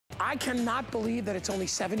I cannot believe that it's only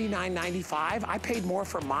 $79.95. I paid more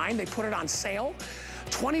for mine. They put it on sale.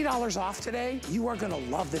 $20 off today. You are gonna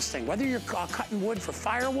love this thing. Whether you're cutting wood for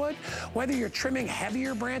firewood, whether you're trimming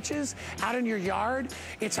heavier branches out in your yard,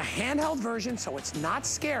 it's a handheld version, so it's not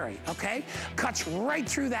scary, okay? Cuts right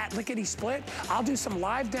through that lickety split. I'll do some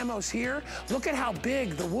live demos here. Look at how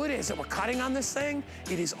big the wood is that we're cutting on this thing.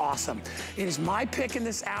 It is awesome. It is my pick in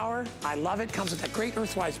this hour. I love it. Comes with that great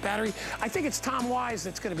Earthwise battery. I think it's Tom Wise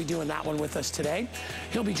that's gonna be doing that one with us today.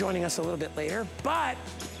 He'll be joining us a little bit later, but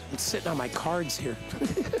I'm sitting on my cards here.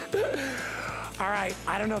 All right,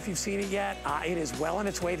 I don't know if you've seen it yet. It is well on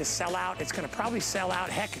its way to sell out. It's gonna probably sell out.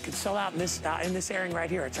 Heck, it could sell out in this airing right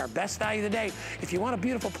here. It's our best value of the day. If you want a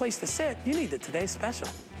beautiful place to sit, you need the Today's Special.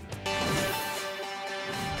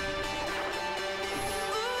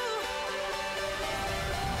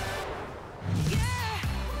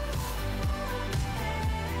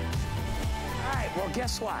 Well,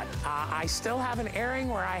 guess what? I still have an airing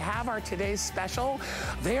where I have our Today's Special.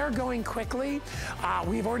 They are going quickly.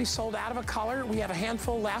 We've already sold out of a color. We have a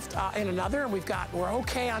handful left in another, and we're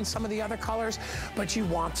okay on some of the other colors, but you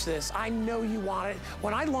want this. I know you want it.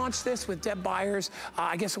 When I launched this with Deb Byers,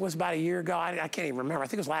 I guess it was about a year ago. I can't even remember. I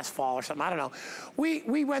think it was last fall or something. I don't know.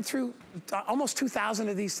 We went through almost 2,000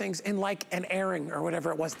 of these things in like an airing or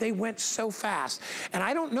whatever it was. They went so fast. And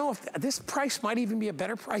I don't know if this price might even be a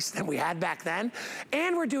better price than we had back then.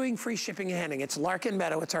 And we're doing free shipping and handling. It's Larkin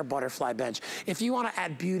Meadow, it's our butterfly bench. If you wanna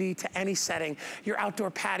add beauty to any setting, your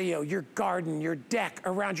outdoor patio, your garden, your deck,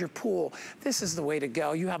 around your pool, this is the way to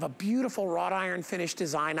go. You have a beautiful wrought iron finish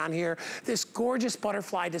design on here. This gorgeous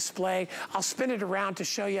butterfly display. I'll spin it around to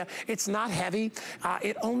show you. It's not heavy.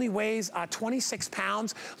 It only weighs 26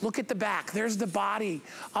 pounds. Look at the back. There's the body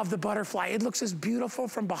of the butterfly. It looks as beautiful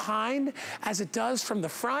from behind as it does from the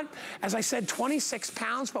front. As I said, 26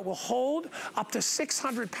 pounds, but will hold up to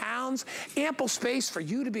 600 pounds, ample space for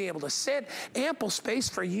you to be able to sit, ample space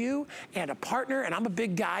for you and a partner, and I'm a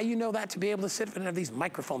big guy, you know that, to be able to sit and have these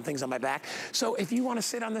microphone things on my back. So if you wanna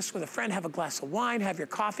sit on this with a friend, have a glass of wine, have your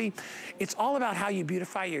coffee, it's all about how you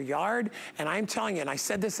beautify your yard, and I'm telling you, and I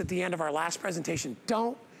said this at the end of our last presentation,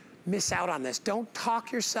 don't miss out on this. Don't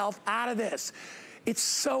talk yourself out of this. It's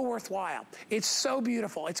so worthwhile. It's so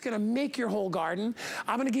beautiful. It's gonna make your whole garden.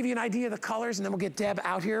 I'm gonna give you an idea of the colors and then we'll get Deb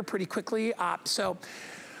out here pretty quickly.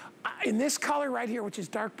 In this color right here, which is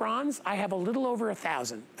dark bronze, I have a little over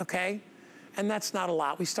 1,000, okay? And that's not a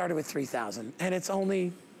lot. We started with 3,000 and it's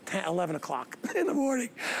only 11 o'clock in the morning,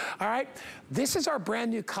 all right? This is our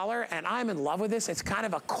brand new color and I'm in love with this. It's kind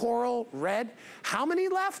of a coral red. How many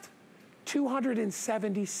left?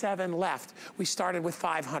 277 left. We started with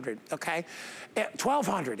 500, okay?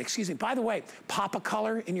 1,200, excuse me. By the way, pop a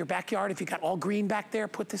color in your backyard. If you got all green back there,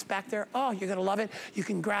 put this back there. Oh, you're gonna love it. You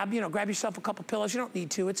can grab yourself a couple pillows. You don't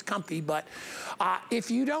need to, it's comfy, but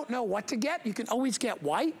if you don't know what to get, you can always get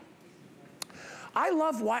white. I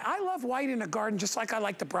love white in a garden just like I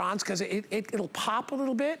like the bronze because it'll pop a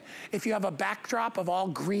little bit. If you have a backdrop of all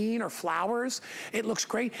green or flowers, it looks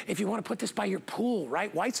great. If you want to put this by your pool,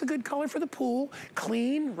 right? White's a good color for the pool,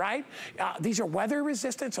 clean, right? These are weather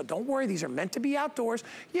resistant, so don't worry, these are meant to be outdoors.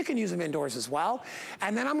 You can use them indoors as well.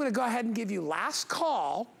 And then I'm gonna go ahead and give you last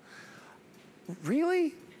call.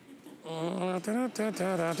 Really?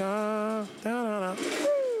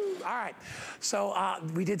 All right, so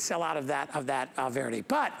we did sell out of that Verity,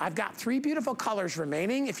 but I've got 3 beautiful colors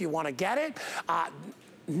remaining if you want to get it.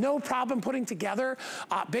 No problem putting together.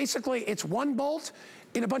 Basically, it's one bolt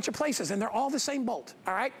in a bunch of places, and they're all the same bolt,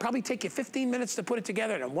 all right? Probably take you 15 minutes to put it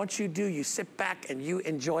together, and once you do, you sit back and you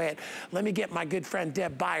enjoy it. Let me get my good friend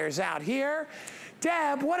Deb Byers out here.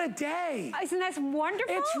 Deb, what a day. Isn't that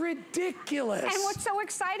wonderful? It's ridiculous. And what's so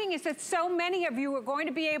exciting is that so many of you are going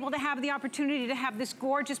to be able to have the opportunity to have this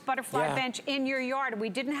gorgeous butterfly bench in your yard. We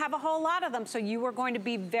didn't have a whole lot of them, so you are going to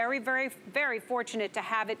be very, very, very fortunate to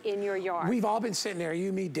have it in your yard. We've all been sitting there,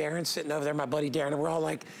 you, me, Darren, sitting over there, my buddy Darren, and we're all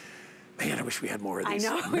like, man, I wish we had more of these.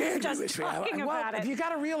 I know, man, just talking about it. You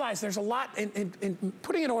gotta realize there's a lot, in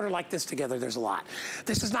putting an order like this together, there's a lot.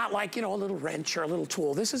 This is not like, a little wrench or a little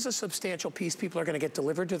tool. This is a substantial piece people are gonna get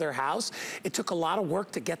delivered to their house. It took a lot of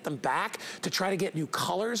work to get them back, to try to get new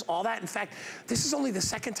colors, all that. In fact, this is only the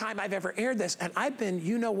second time I've ever aired this, and I've been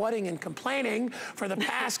you-know-whatting and complaining for the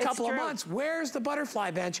past couple of months. Where's the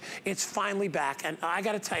butterfly bench? It's finally back, and I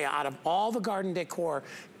gotta tell you, out of all the garden decor,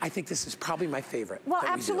 I think this is probably my favorite. Well,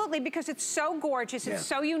 absolutely, because because it's so gorgeous, it's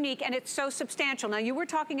so unique, and it's so substantial. Now, you were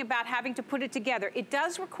talking about having to put it together. It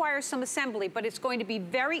does require some assembly, but it's going to be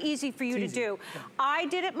very easy for you to do. Yeah. I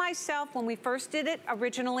did it myself when we first did it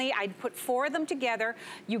originally. I put 4 of them together.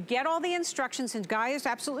 You get all the instructions, and Guy is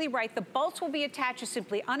absolutely right. The bolts will be attached. You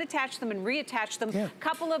simply unattach them and reattach them. Yeah.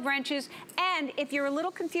 Couple of wrenches. And if you're a little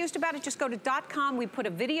confused about it, just go to .com. We put a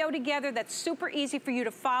video together that's super easy for you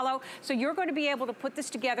to follow. So you're going to be able to put this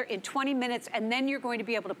together in 20 minutes, and then you're going to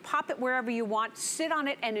be able to pop it wherever you want, sit on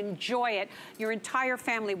it, and enjoy it. Your entire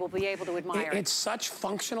family will be able to admire it. It's such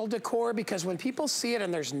functional decor, because when people see it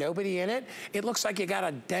and there's nobody in it, it looks like you got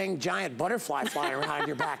a dang giant butterfly flying around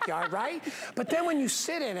your backyard, right? But then when you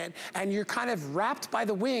sit in it and you're kind of wrapped by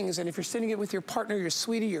the wings, and if you're sitting it with your partner, your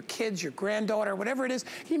sweetie, your kids, your granddaughter, whatever it is,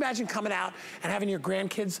 can you imagine coming out and having your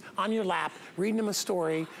grandkids on your lap, reading them a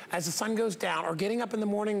story as the sun goes down, or getting up in the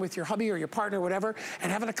morning with your hubby or your partner, or whatever,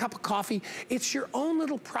 and having a cup of coffee? It's your own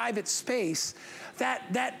little private space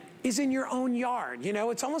that is in your own yard. You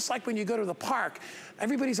know, it's almost like when you go to the park,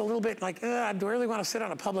 everybody's a little bit like, do I really want to sit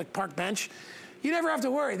on a public park bench? You never have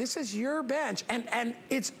to worry. This is your bench, and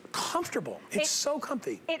it's comfortable. It's so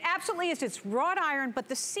comfy. It absolutely is. It's wrought iron, but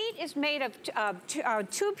the seat is made of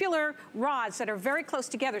tubular rods that are very close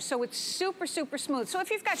together, so it's super, super smooth. So if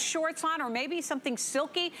you've got shorts on or maybe something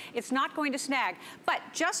silky, it's not going to snag. But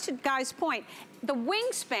just to Guy's point, the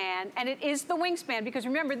wingspan, and it is the wingspan, because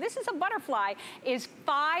remember, this is a butterfly, is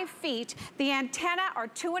 5 feet. The antenna are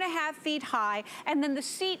 2.5 feet high, and then the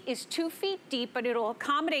seat is 2 feet deep, but it'll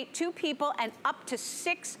accommodate 2 people and up to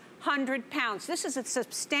 600 pounds. This is a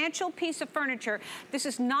substantial piece of furniture. This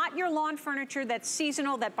is not your lawn furniture that's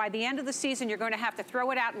seasonal, that by the end of the season you're going to have to throw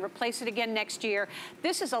it out and replace it again next year.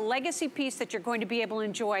 This is a legacy piece that you're going to be able to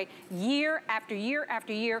enjoy year after year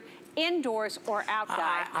after year, indoors or out,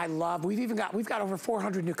 Guy. I love, we've got over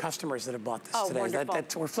 400 new customers that have bought this today.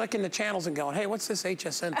 Wonderful. We're flicking the channels and going, hey, what's this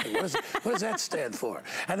HSN thing? What does that stand for?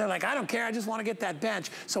 And they're like, I don't care, I just want to get that bench.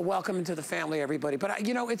 So welcome into the family, everybody. But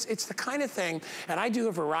you know, it's the kind of thing, and I do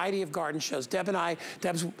a variety of garden shows.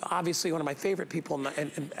 Deb's obviously one of my favorite people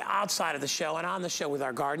outside of the show and on the show with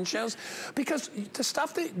our garden shows, because the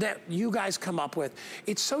stuff that you guys come up with,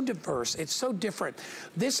 it's so diverse, it's so different.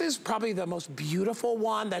 This is probably the most beautiful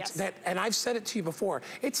one and I've said it to you before,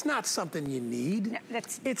 it's not something you need. No,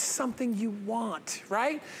 it's something you want,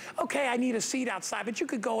 right? Okay, I need a seat outside, but you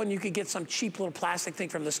could go and you could get some cheap little plastic thing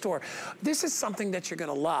from the store. This is something that you're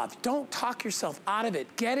gonna love. Don't talk yourself out of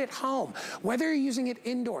it. Get it home. Whether you're using it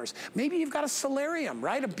indoors, maybe you've got a solarium,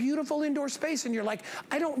 right? A beautiful indoor space, and you're like,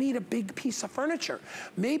 I don't need a big piece of furniture.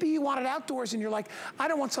 Maybe you want it outdoors and you're like, I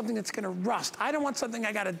don't want something that's gonna rust. I don't want something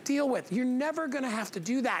I gotta deal with. You're never gonna have to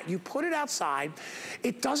do that. You put it outside.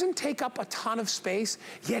 It doesn't take up a ton of space,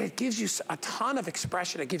 yet it gives you a ton of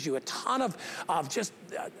expression. It gives you a ton of just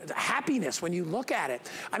happiness when you look at it.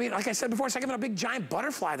 I mean, like I said before, it's like having a big giant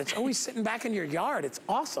butterfly that's always sitting back in your yard. It's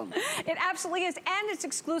awesome. It absolutely is, and it's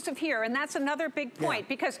exclusive here, and that's another big point,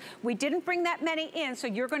 because we didn't bring that many in, so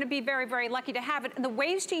you're going to be very, very lucky to have it, and the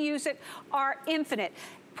ways to use it are infinite.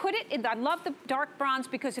 Put it in, I love the dark bronze,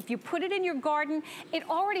 because if you put it in your garden, it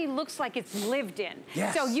already looks like it's lived in.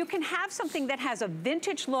 Yes. So you can have something that has a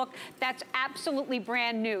vintage look that's absolutely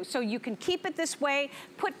brand new. So you can keep it this way,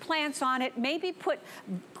 put plants on it, maybe put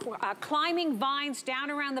climbing vines down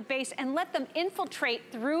around the base and let them infiltrate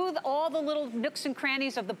through all the little nooks and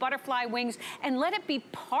crannies of the butterfly wings, and let it be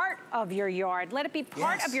part of your yard. Let it be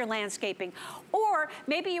part of your landscaping. Or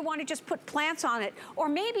maybe you want to just put plants on it. Or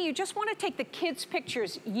maybe you just want to take the kids'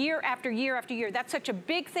 pictures year after year after year. That's such a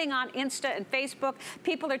big thing on Insta and Facebook.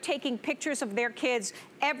 People are taking pictures of their kids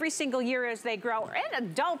every single year as they grow, and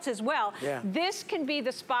adults as well. Yeah. This can be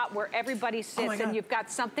the spot where everybody sits, and you've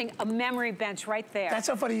got something, a memory bench right there. That's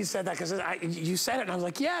so funny you said that, because you said it and I was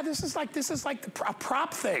like, yeah, this is like a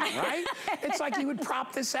prop thing, right? It's like you would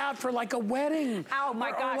prop this out for like a wedding. Oh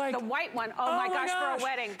my gosh, like, the white one. Oh my gosh, for a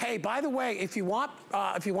wedding. Hey, by the way, if you want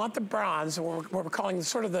the bronze, or what we're calling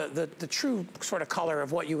sort of the true sort of color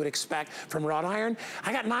of what you would expect from wrought iron,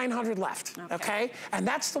 I got 900 left, okay? And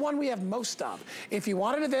that's the one we have most of. If you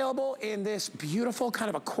want it available in this beautiful kind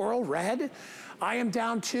of a coral red, I am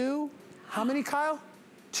down to, how many, Kyle?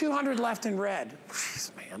 200 left in red.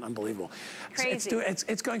 Jeez, man, unbelievable. Crazy.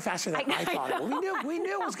 It's going faster than I thought it would. We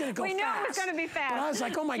knew it was going to go fast. We knew it was going to be fast. But I was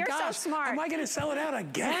like, oh my gosh, You're so smart. am I going to sell it out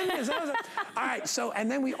again? All right, so, and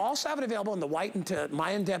then we also have it available in the white, and to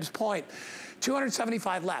my and Deb's point,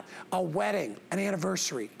 275 left. A wedding, an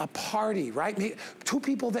anniversary, a party, right? 2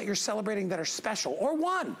 people that you're celebrating that are special, or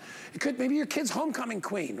 1. It could, maybe your kid's homecoming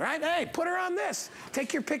queen, right? Hey, put her on this.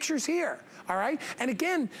 Take your pictures here. all right? And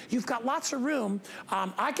again, you've got lots of room.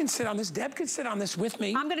 I can sit on this. Deb can sit on this with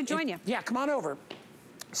me. I'm gonna join you. Yeah, come on over.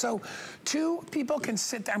 So 2 people can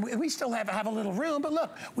sit there. We still have a little room, but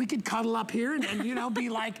look, we could cuddle up here and you know, be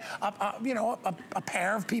like a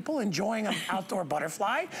pair of people enjoying an outdoor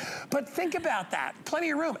butterfly. But think about that,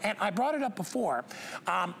 plenty of room. And I brought it up before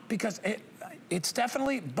because it's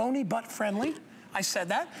definitely bony butt friendly. I said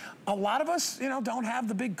that. A lot of us, you know, don't have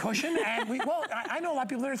the big cushion, and I know a lot of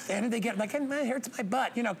people that are thin, and they get like, hey, man, it hurts my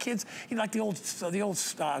butt. You know, kids, you know, like the old,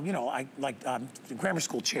 you know, grammar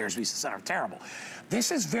school chairs we used to sit on are terrible.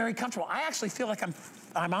 This is very comfortable. I actually feel like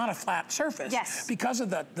I'm on a flat surface. Yes. Because of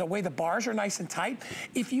the way the bars are nice and tight.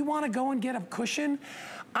 If you want to go and get a cushion,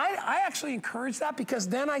 I actually encourage that, because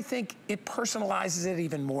then I think it personalizes it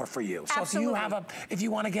even more for you. So Absolutely. if you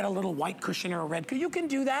want to get a little white cushion or a red cushion, you can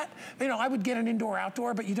do that. You know, I would get an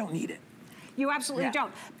indoor-outdoor, but you don't need it. You absolutely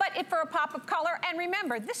don't. But if for a pop of color, and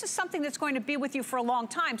remember, this is something that's going to be with you for a long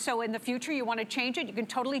time. So in the future, you want to change it, you can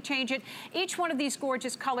totally change it. Each one of these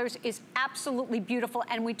gorgeous colors is absolutely beautiful,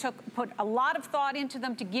 and we put a lot of thought into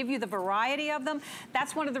them to give you the variety of them.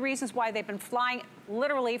 That's one of the reasons why they've been flying,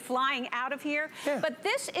 literally flying out of here. Yeah. But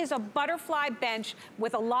this is a butterfly bench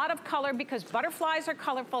with a lot of color, because butterflies are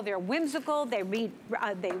colorful, they're whimsical, they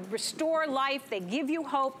restore life, they give you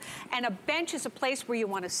hope. And a bench is a place where you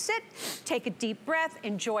want to sit, take a deep breath,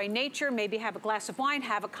 enjoy nature, maybe have a glass of wine,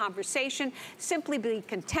 have a conversation, simply be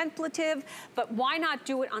contemplative. But why not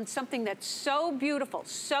do it on something that's so beautiful,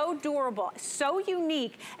 so durable, so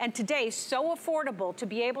unique, and today so affordable, to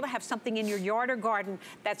be able to have something in your yard or garden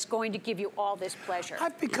that's going to give you all this pleasure.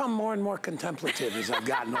 I've become more and more contemplative as I've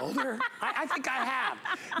gotten older. I think I have.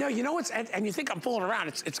 No, you know what's, and you think I'm fooling around,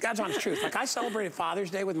 it's God's honest truth. Like, I celebrated Father's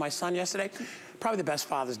Day with my son yesterday. Probably the best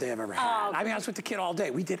Father's Day I've ever had. I mean, I was with the kid all day.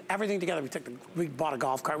 We did everything together. We bought a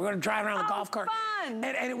golf cart. We were driving around the golf cart. Fun.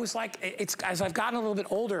 And it was like, as I've gotten a little bit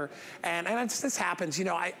older, and this happens, you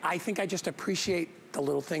know, I think I just appreciate the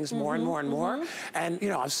little things more and more and more. And, you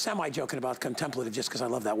know, I was semi-joking about contemplative just because I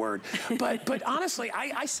love that word. But honestly,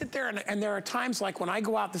 I sit there, and there are times like when I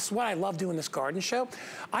go out, this is what I love doing this garden show.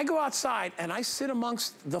 I go outside and I sit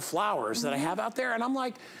amongst the flowers that I have out there, and I'm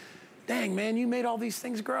like, dang, man, you made all these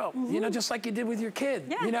things grow, you know, just like you did with your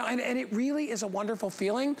kid, you know, and it really is a wonderful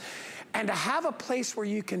feeling. And to have a place where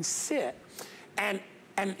you can sit and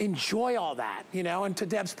enjoy all that, you know, and to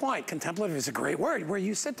Deb's point, contemplative is a great word, where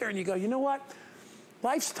you sit there and you go, you know what?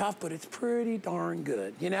 Life's tough, but it's pretty darn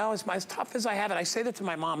good. You know, as tough as I have it, I say that to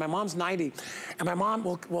my mom. My mom's 90, and my mom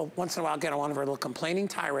will once in a while get on one of her little complaining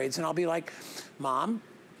tirades, and I'll be like, Mom,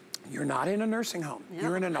 you're not in a nursing home. Yep.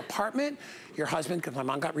 You're in an apartment. Your husband, because my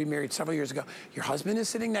mom got remarried several years ago, your husband is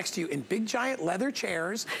sitting next to you in big giant leather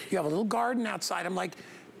chairs. You have a little garden outside. I'm like,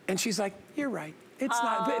 and she's like, you're right. It's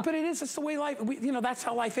not, but it is, it's the way life, you know, that's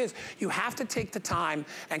how life is. You have to take the time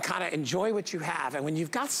and kind of enjoy what you have. And when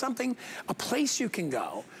you've got something, a place you can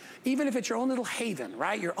go, even if it's your own little haven,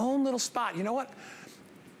 right? Your own little spot, you know what?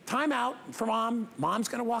 Time out for Mom. Mom's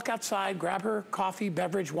gonna walk outside, grab her coffee,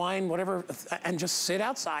 beverage, wine, whatever, and just sit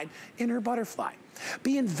outside in her butterfly.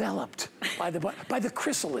 Be enveloped by the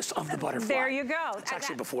chrysalis of the butterfly. There you go. It's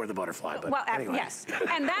actually before the butterfly, but well, anyway. Yes.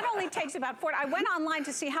 And that only takes about 4. I went online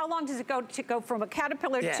to see how long does it go to go from a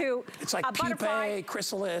caterpillar to it's like a butterfly. pupae,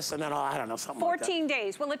 chrysalis, and then I don't know, something 14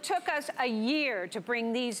 days. Well, it took us a year to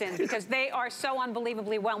bring these in because they are so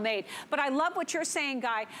unbelievably well made. But I love what you're saying,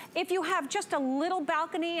 Guy. If you have just a little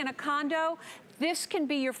balcony in a condo, this can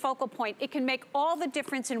be your focal point. It can make all the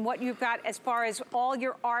difference in what you've got as far as all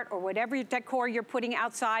your art or whatever decor you're putting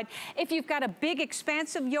outside. If you've got a big,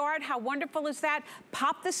 expansive yard, how wonderful is that?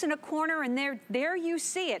 Pop this in a corner and there you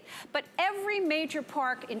see it. But every major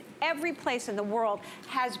park in every place in the world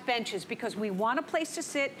has benches because we want a place to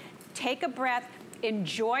sit, take a breath,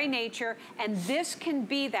 enjoy nature, and this can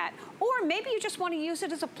be that. Or maybe you just want to use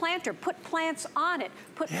it as a planter. Put plants on it.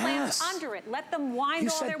 Put plants under it. Let them wind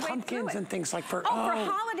all their way through it. You said pumpkins and things like for... for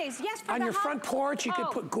holidays. Yes, for on your front porch, you could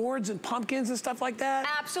put gourds and pumpkins and stuff like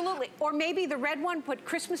that. Absolutely. Or maybe the red one, put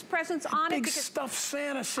Christmas presents on it. Big stuffed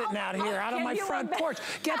Santa sitting out here, out on my front porch.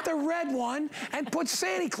 Get the red one and put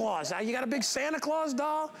Santa Claus out. You got a big Santa Claus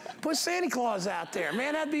doll? Put Santa Claus out there.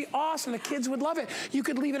 Man, that'd be awesome. The kids would love it. You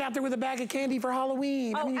could leave it out there with a bag of candy for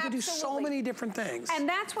Halloween. I mean, you could do so many different things. And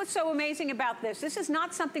that's what's so so amazing about this. This is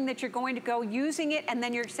not something that you're going to go using it and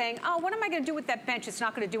then you're saying, oh, what am I gonna do with that bench? It's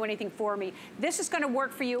not gonna do anything for me. This is gonna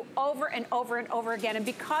work for you over and over and over again. And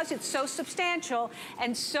because it's so substantial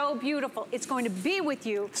and so beautiful, it's going to be with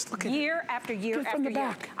you year after year after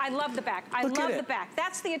year. I love the back. I love the back.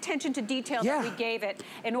 That's the attention to detail that we gave it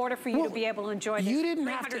in order for you to be able to enjoy this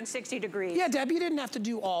 360 degrees. Yeah, Deb, you didn't have to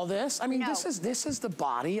do all this. I mean, this is the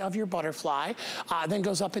body of your butterfly, then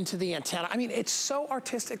goes up into the antenna. I mean, it's so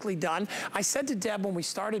artistically done. I said to Deb when we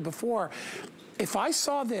started before, if I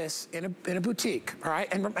saw this in a boutique, all right,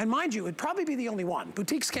 and mind you, it'd probably be the only one.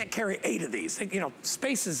 Boutiques can't carry 8 of these. You know,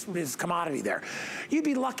 space is commodity there. You'd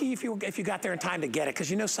be lucky if you got there in time to get it, because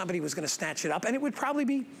you know somebody was going to snatch it up, and it would probably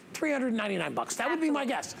be $399. That would be my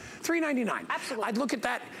guess. $399. Absolutely. I'd look at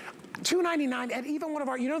that. $299 at even one of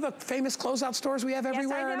our, you know the famous closeout stores we have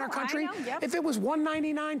everywhere in our country? If it was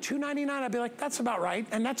 $199, $299, I'd be like, that's about right,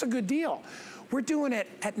 and that's a good deal. We're doing it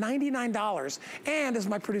at $99, and as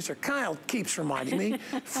my producer Kyle keeps reminding me,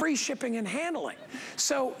 free shipping and handling.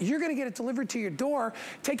 So you're gonna get it delivered to your door.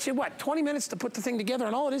 Takes you what, 20 minutes to put the thing together,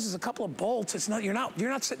 and all it is a couple of bolts. It's not, you're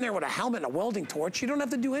not sitting there with a helmet and a welding torch. You don't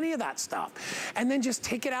have to do any of that stuff. And then just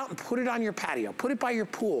take it out and put it on your patio. Put it by your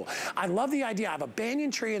pool. I love the idea. I have a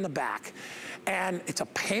banyan tree in the back, and it's a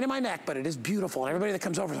pain in my neck, but it is beautiful. And everybody that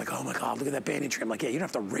comes over is like, oh my God, look at that banyan tree. I'm like, yeah, you don't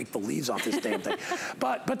have to rake the leaves off this damn thing.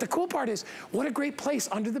 But the cool part is, what a great place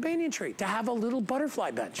under the banyan tree to have a little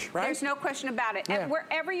butterfly bench, right? There's no question about it. And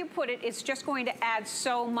wherever you put it, it's just going to add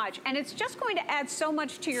so much. And it's just going to add so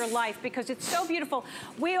much to your life because it's so beautiful.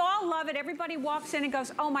 We all love it. Everybody walks in and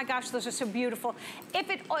goes, oh my gosh, those are so beautiful.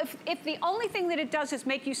 If the only thing that it does is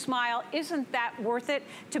make you smile, isn't that worth it?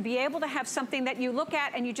 To be able to have something that you look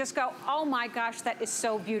at and you just go, oh my gosh, that is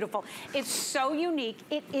so beautiful. It's so unique.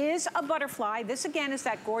 It is a butterfly. This again is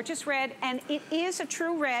that gorgeous red, and it is a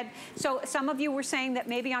true red. So some of you were saying that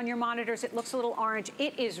maybe on your monitors it looks a little orange.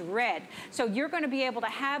 It is red. So you're going to be able to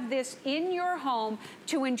have this in your home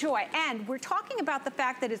to enjoy. And we're talking about the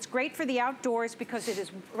fact that it's great for the outdoors because it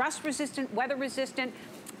is rust resistant, weather resistant,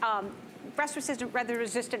 rust resistant, weather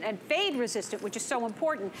resistant, and fade resistant, which is so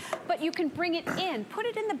important. But you can bring it in, put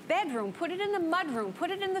it in the bedroom, put it in the mudroom,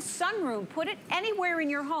 put it in the sunroom, put it anywhere in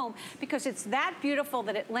your home because it's that beautiful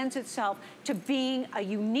that it lends itself to being a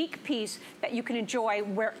unique piece that you can enjoy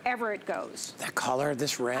wherever it goes. That color,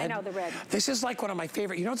 this red. I know, the red. This is like one of my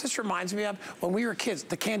favorite, you know what this reminds me of? When we were kids,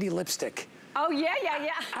 the candy lipstick. Oh, yeah, yeah,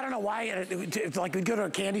 yeah. I don't know why, like we'd go to a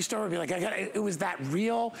candy store and be like, it was that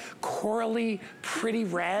real corally, pretty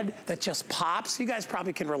red that just pops. You guys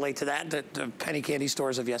probably can relate to that, the penny candy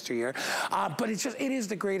stores of yesteryear. But it is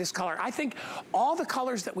the greatest color. I think all the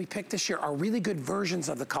colors that we picked this year are really good versions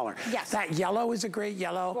of the color. Yes. That yellow is a great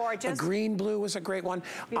yellow. Gorgeous. The green blue was a great one.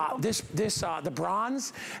 The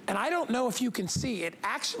bronze, and I don't know if you can see, it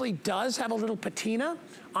actually does have a little patina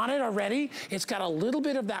on it already. It's got a little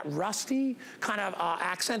bit of that rusty kind of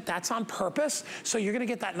accent. That's on purpose. So you're gonna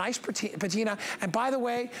get that nice patina. And by the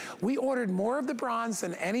way, we ordered more of the bronze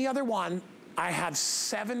than any other one. I have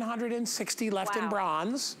 760 left in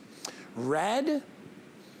bronze. Red,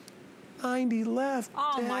 90 left.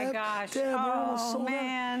 Oh Deb, my gosh. Deb, oh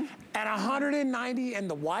man. And 190 in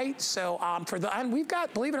the white. So and we've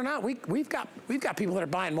got, believe it or not, we've got people that are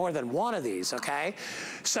buying more than one of these, okay?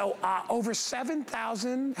 So over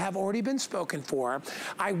 7,000 have already been spoken for.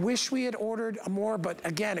 I wish we had ordered more, but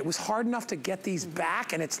again, it was hard enough to get these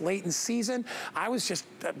back, and it's late in season. I was just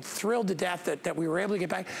thrilled to death that we were able to get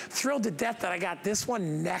back. Thrilled to death that I got this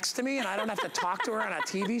one next to me and I don't have to talk to her on a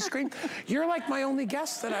TV screen. You're like my only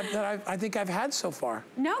guest that I think I've had so far.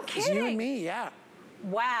 No kidding. It's you and me, yeah.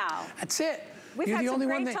 Wow. That's it. We've had some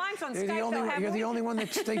great times on Skype, You're the only one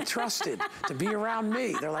that they trusted to be around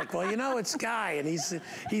me. They're like, well, you know, it's Guy, and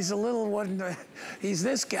he's a little one. He's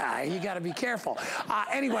this guy. You got to be careful.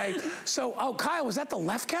 Anyway, so Kyle, was that the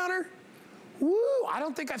left counter? Woo! I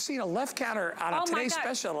don't think I've seen a left counter on today's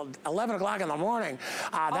special, 11 o'clock in the morning.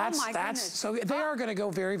 So they are going to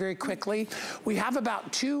go very, very quickly. We have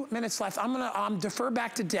about 2 minutes left. I'm going to defer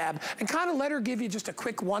back to Deb and kind of let her give you just a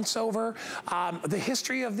quick once-over, the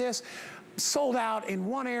history of this. Sold out in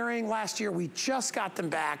one airing last year. We just got them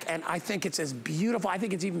back, and I think it's as beautiful. I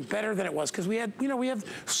think it's even better than it was because we had, we have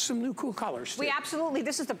some new cool colors too. We absolutely.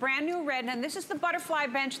 This is the brand new red, and this is the butterfly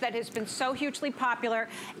bench that has been so hugely popular.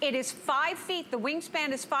 It is 5 feet. The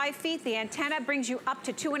wingspan is 5 feet. The antenna brings you up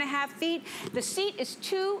to 2.5 feet. The seat is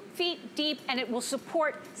 2 feet deep, and it will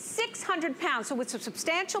support 600 pounds. So it's a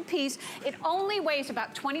substantial piece. It only weighs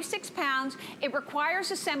about 26 pounds. It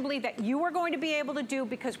requires assembly that you are going to be able to do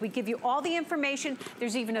because we give you all all the information.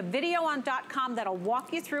 There's even a video on .com that'll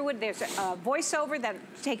walk you through it. There's a voiceover that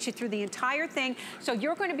takes you through the entire thing. So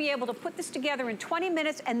you're going to be able to put this together in 20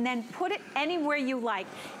 minutes and then put it anywhere you like.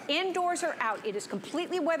 Indoors or out. It is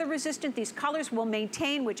completely weather resistant. These colors will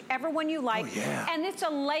maintain whichever one you like. Oh, yeah. And it's a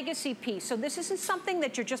legacy piece. So this isn't something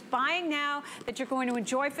that you're just buying now, that you're going to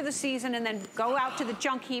enjoy for the season and then go out to the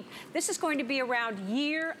junk heap. This is going to be around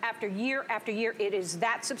year after year after year. It is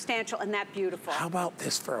that substantial and that beautiful. How about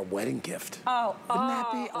this for a wedding gift? Oh, wouldn't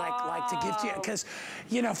that be like to give to you? Because,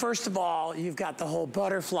 you know, first of all, you've got the whole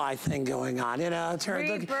butterfly thing going on. You know,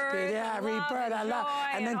 rebirth, I love.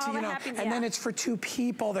 And then then it's for two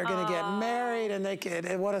people. They're going to get married, and they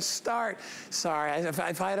could. What a start! Sorry,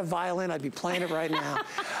 if I had a violin, I'd be playing it right now.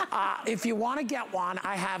 If you want to get one,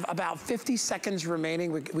 I have about 50 seconds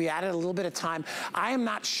remaining. We added a little bit of time. I am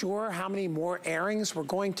not sure how many more airings we're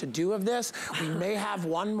going to do of this. We may have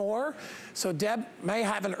one more. So Deb may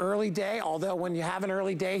have an early day, although when you have an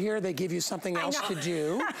early day here, they give you something else to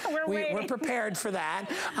do. We're prepared for that.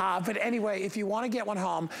 But anyway, if you want to get one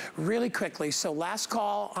home, really quickly, so last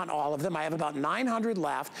call on all of them. I have about 900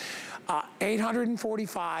 left.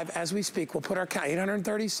 845 as we speak. We'll put our count,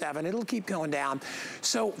 837. It'll keep going down.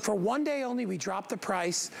 So for one day only, we dropped the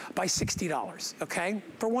price by $60, okay?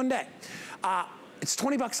 For one day. It's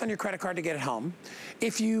 20 bucks on your credit card to get it home.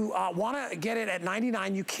 If you want to get it at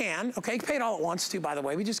 99, you can. Okay, you can pay it all at once too, by the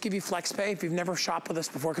way. We just give you flex pay if you've never shopped with us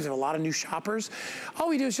before, because we have a lot of new shoppers. All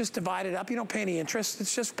we do is just divide it up. You don't pay any interest.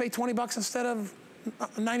 It's just pay 20 bucks instead of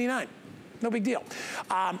 99. No big deal.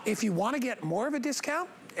 If you want to get more of a discount,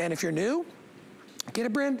 and if you're new,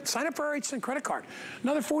 sign up for our HSN credit card.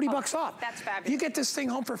 Another 40 bucks off. That's fabulous. You get this thing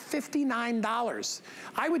home for $59.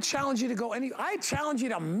 I would challenge you to I challenge you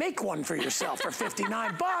to make one for yourself for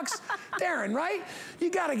 59 bucks. Darren, right? You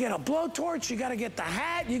got to get a blowtorch, you got to get the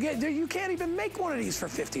hat, you can't even make one of these for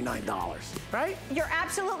 $59, right? You're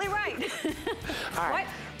absolutely right. All right.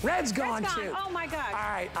 What? Red's gone too. Oh my God.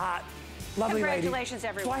 All right. Lovely Congratulations,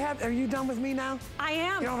 lady. everyone. Are you done with me now? I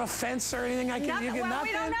am. You don't have a fence or anything? You get well, nothing?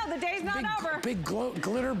 we don't know. The day's not over. Big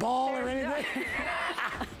glitter ball or anything?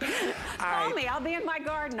 Call me. I'll be in my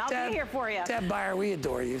garden. I'll be here for you. Deb Byer, we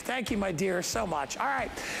adore you. Thank you, my dear, so much. All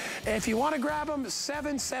right. If you want to grab them,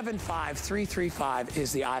 775-335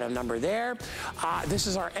 is the item number there. This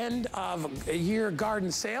is our end of year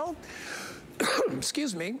garden sale.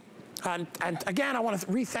 Excuse me. And again, I want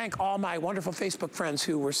to re-thank all my wonderful Facebook friends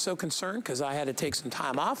who were so concerned because I had to take some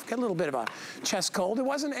time off. Got a little bit of a chest cold. It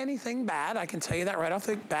wasn't anything bad. I can tell you that right off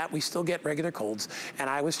the bat. We still get regular colds, and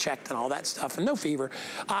I was checked and all that stuff, and no fever.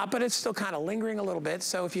 But it's still kind of lingering a little bit,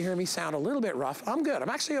 so if you hear me sound a little bit rough, I'm good. I'm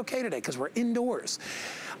actually okay today because we're indoors.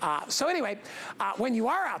 So anyway, when you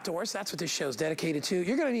are outdoors, that's what this show's dedicated to,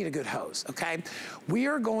 you're going to need a good hose, okay? We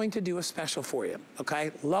are going to do a special for you, okay?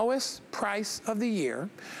 Lowest price of the year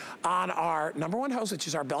on our #1 hose, which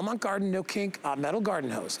is our Belmont Garden No Kink metal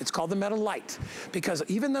garden hose. It's called the Metal Light because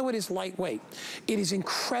even though it is lightweight, it is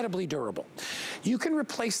incredibly durable. You can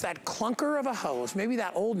replace that clunker of a hose, maybe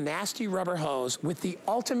that old nasty rubber hose, with the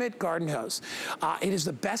ultimate garden hose. It is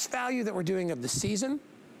the best value that we're doing of the season.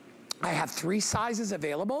 I have 3 sizes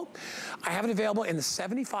available. I have it available in the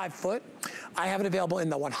 75-foot. I have it available in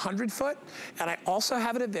the 100-foot. And I also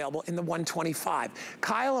have it available in the 125.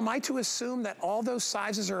 Kyle, am I to assume that all those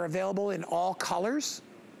sizes are available in all colors?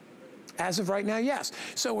 As of right now, yes.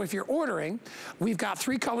 So if you're ordering, we've got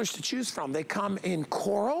 3 colors to choose from. They come in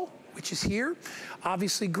coral, which is here,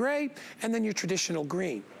 obviously gray, and then your traditional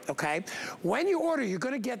green, okay? When you order, you're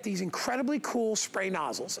gonna get these incredibly cool spray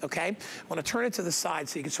nozzles, okay? I wanna turn it to the side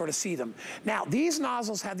so you can sort of see them. Now, these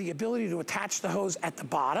nozzles have the ability to attach the hose at the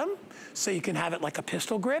bottom, so you can have it like a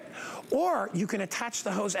pistol grip, or you can attach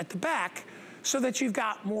the hose at the back so that you've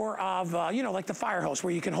got more of, you know, like the fire hose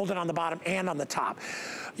where you can hold it on the bottom and on the top.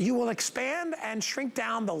 You will expand and shrink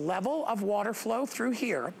down the level of water flow through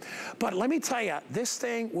here, but let me tell you, this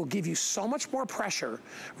thing will give you so much more pressure.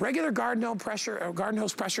 Regular garden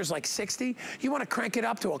hose pressure is like 60. You wanna crank it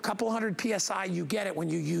up to a couple hundred PSI, you get it when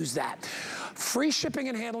you use that. Free shipping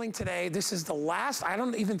and handling today. This is the last, I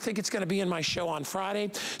don't even think it's gonna be in my show on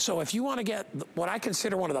Friday. So if you wanna get what I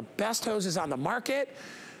consider one of the best hoses on the market,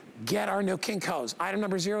 get our No Kink hose. Item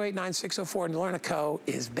number 089604, and Lorna Coe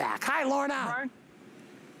is back. Hi, Lorna.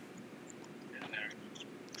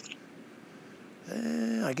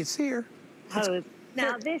 I can see her. Hose.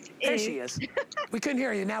 Now this is... There she is. We couldn't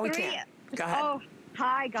hear you, now we can. Go ahead. Oh,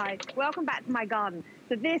 hi guys. Welcome back to my garden.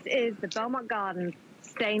 So this is the Belmont Garden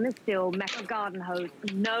stainless steel metal garden hose,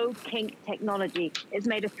 no kink technology. It's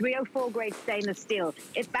made of 304 grade stainless steel.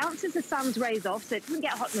 It bounces the sun's rays off, so it doesn't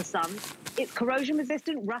get hot in the sun. It's corrosion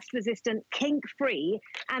resistant, rust resistant, kink free,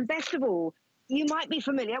 and best of all, you might be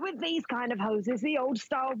familiar with these kind of hoses, the old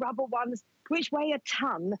style rubber ones, which weigh a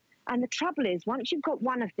ton. And the trouble is, once you've got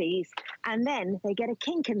one of these, and then they get a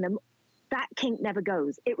kink in them, that kink never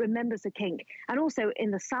goes. It remembers the kink. And also,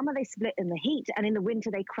 in the summer, they split in the heat, and in the winter,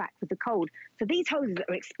 they crack with the cold. So these hoses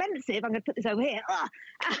are expensive. I'm going to put this over here.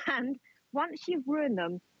 And once you've ruined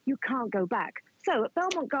them, you can't go back. So at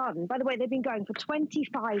Belmont Garden, by the way, they've been going for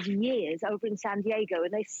 25 years over in San Diego,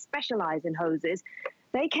 and they specialize in hoses.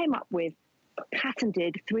 They came up with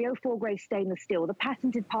patented 304 grade stainless steel. The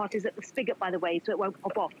patented part is at the spigot, by the way, so it won't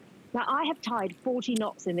pop off. Now, I have tied 40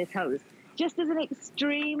 knots in this hose, just as an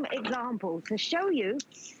extreme example to show you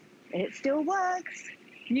it still works.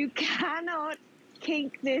 You cannot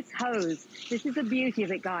kink this hose. This is the beauty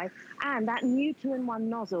of it, guys. And that new 2-in-1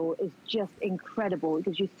 nozzle is just incredible. It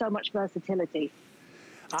gives you so much versatility.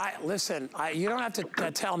 Listen, you don't have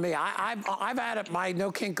to tell me. I've had my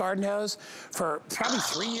no kink garden hose for probably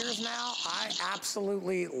 3 years now. I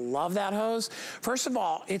absolutely love that hose. First of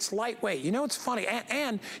all, it's lightweight. You know, it's funny,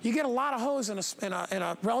 and you get a lot of hose in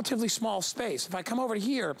a relatively small space. If I come over to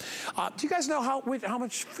here, do you guys know how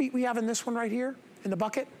much feet we have in this one right here in the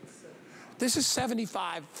bucket? This is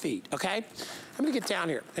 75 feet, okay? I'm gonna get down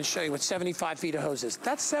here and show you what 75 feet of hose is.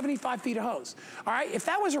 That's 75 feet of hose, all right? If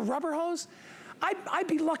that was a rubber hose, I'd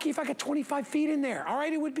be lucky if I got 25 feet in there, all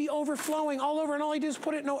right? It would be overflowing all over, and all I do is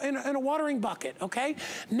put it in a watering bucket, okay?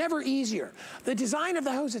 Never easier. The design of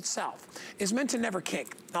the hose itself is meant to never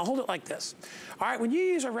kink. Now hold it like this. All right, when you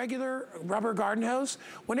use a regular rubber garden hose,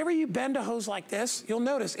 whenever you bend a hose like this, you'll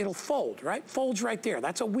notice it'll fold, right? Folds right there.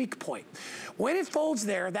 That's a weak point. When it folds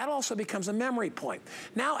there, that also becomes a memory point.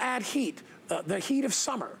 Now add heat, the heat of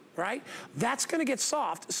summer, right? That's gonna get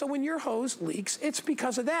soft, so when your hose leaks, it's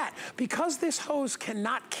because of that. Because this hose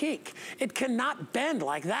cannot kink, it cannot bend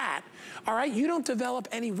like that, all right? You don't develop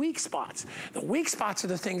any weak spots. The weak spots are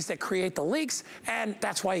the things that create the leaks, and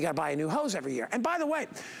that's why you gotta buy a new hose every year. And by the way,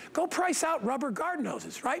 go price out rubber garden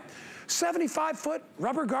hoses, right? 75-foot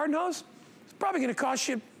rubber garden hose, it's probably gonna cost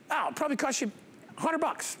you, it'll probably cost you 100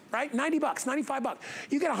 bucks, right? 90 bucks, 95 bucks.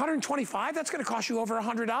 You get 125, that's gonna cost you over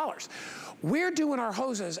 $100. We're doing our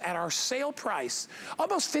hoses at our sale price,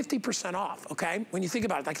 almost 50% off, okay? When you think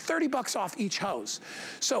about it, like 30 bucks off each hose.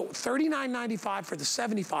 So $39.95 for the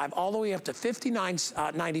 75, all the way up to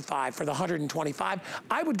 $59.95 for the 125.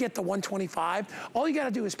 I would get the 125. All you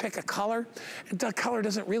gotta do is pick a color. The color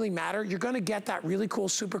doesn't really matter. You're gonna get that really cool,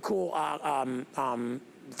 super cool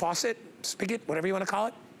faucet, spigot, whatever you wanna call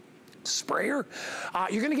it. Sprayer.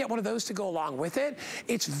 You're gonna get one of those to go along with it.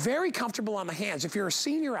 It's very comfortable on the hands. If you're a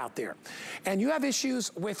senior out there and you have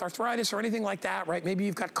issues with arthritis or anything like that, right? Maybe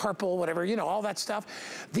you've got carpal, whatever, you know, all that stuff.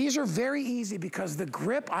 These are very easy because the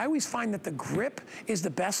grip, I always find that the grip is the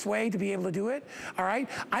best way to be able to do it, all right?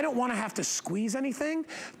 I don't wanna have to squeeze anything.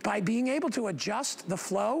 By being able to adjust the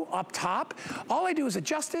flow up top, all I do is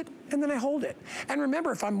adjust it and then I hold it. And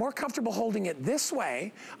remember, if I'm more comfortable holding it this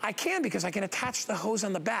way, I can, because I can attach the hose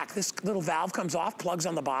on the back. This little valve comes off, plugs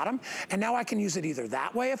on the bottom, and now I can use it either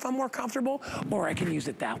that way if I'm more comfortable, or I can use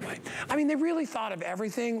it that way. I mean, they really thought of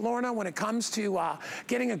everything, Lorna, when it comes to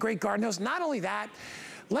getting a great garden hose. Not only that,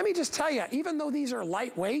 let me just tell you, even though these are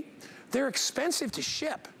lightweight, they're expensive to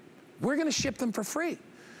ship. We're gonna ship them for free.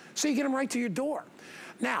 So you get them right to your door.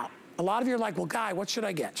 Now, a lot of you are like, well, Guy, what should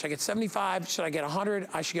I get? Should I get 75? Should I get 100?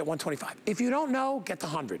 I should get 125. If you don't know, get the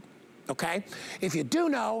 100. Okay? If you do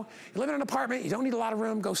know, you live in an apartment, you don't need a lot of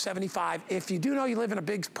room, go 75. If you do know you live in a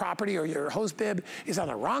big property or your hose bib is on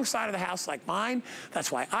the wrong side of the house like mine,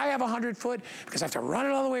 that's why I have 100 foot, because I have to run it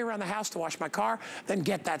all the way around the house to wash my car, then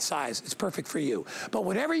get that size. It's perfect for you. But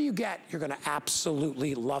whatever you get, you're gonna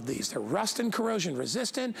absolutely love these. They're rust and corrosion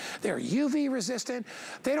resistant, they're UV resistant,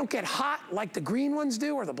 they don't get hot like the green ones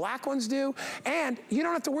do or the black ones do, and you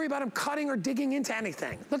don't have to worry about them cutting or digging into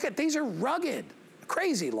anything. Look at, these are rugged.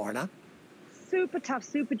 Crazy, Lorna. Super tough,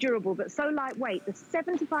 super durable, but so lightweight. The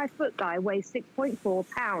 75-foot guy weighs 6.4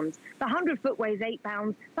 pounds. The 100-foot weighs 8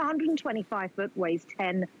 pounds. The 125-foot weighs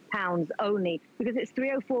 10 pounds only, because it's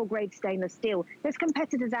 304 grade stainless steel. There's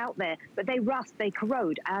competitors out there, but they rust, they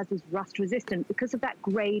corrode. Ours is rust resistant because of that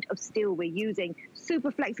grade of steel we're using.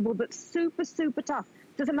 Super flexible, but super, super tough.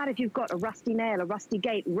 Doesn't matter if you've got a rusty nail, a rusty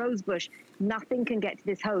gate, rose bush, nothing can get to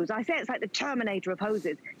this hose. I say it's like the Terminator of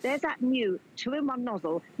hoses. There's that new 2-in-1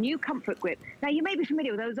 nozzle, new comfort grip. Now, you may be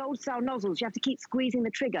familiar with those old-style nozzles. You have to keep squeezing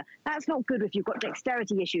the trigger. That's not good if you've got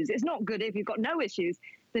dexterity issues. It's not good if you've got no issues.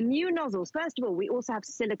 The new nozzles, first of all, we also have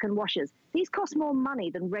silicone washers. These cost more money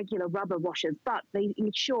than regular rubber washers, but they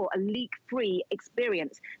ensure a leak-free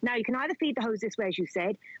experience. Now, you can either feed the hose this way, as you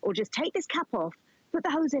said, or just take this cap off, put the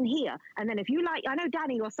hose in here, and then if you like, I know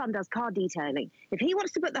Danny, your son, does car detailing. If he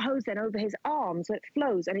wants to put the hose then over his arm so it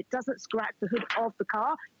flows and it doesn't scratch the hood of the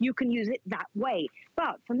car, you can use it that way.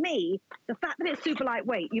 But for me, the fact that it's super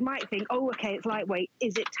lightweight, you might think, oh, okay, it's lightweight.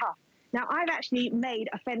 Is it tough? Now, I've actually made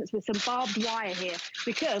a fence with some barbed wire here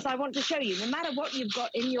because I want to show you, no matter what you've got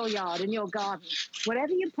in your yard, in your garden,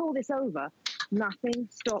 whatever you pull this over, nothing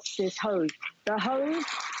stops this hose. The hose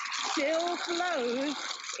still flows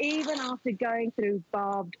even after going through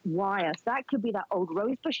barbed wire. So that could be that old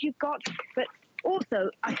rose bush you've got, but also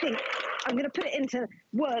I think I'm going to put it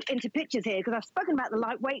into pictures here because I've spoken about the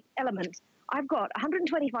lightweight element. I've got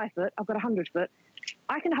 125 foot, I've got 100 foot.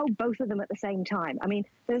 I can hold both of them at the same time. I mean,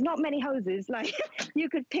 there's not many hoses like you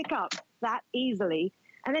could pick up that easily.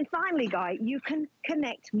 And then finally, Guy, you can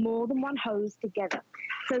connect more than one hose together.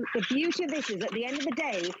 So the beauty of this is at the end of the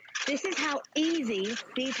day, this is how easy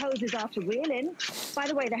these hoses are to reel in. By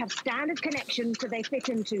the way, they have standard connections, so they fit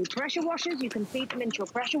into pressure washers. You can feed them into your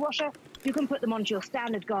pressure washer. You can put them onto your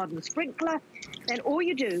standard garden sprinkler. Then all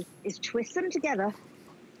you do is twist them together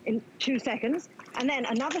in 2 seconds, and then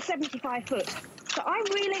another 75 foot. So I'm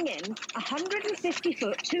reeling in 150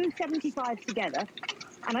 foot, 275s together.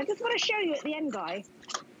 And I just want to show you at the end, Guy,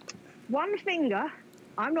 one finger,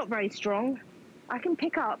 I'm not very strong, I can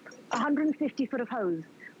pick up 150 foot of hose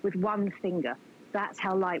with one finger. That's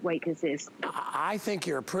how lightweight this is. I think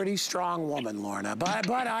you're a pretty strong woman, Lorna, but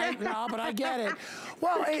I get it.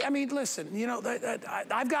 Well, I mean, listen, you know,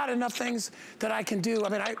 I've got enough things that I can do. I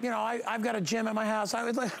mean, I've got a gym at my house.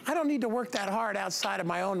 I don't need to work that hard outside of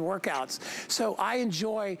my own workouts. So I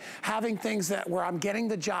enjoy having things where I'm getting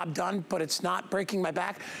the job done, but it's not breaking my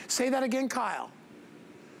back. Say that again, Kyle.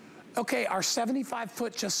 Okay, our 75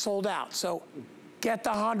 foot just sold out. So get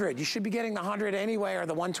the 100. You should be getting the 100 anyway, or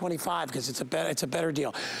the 125, because it's a better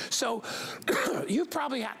deal. So you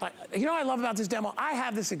probably have, like, you know what I love about this demo? I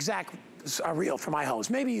have this exact reel for my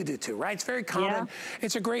hose. Maybe you do too, right? It's very common. Yeah.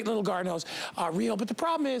 It's a great little garden hose reel. But the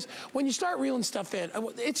problem is, when you start reeling stuff in,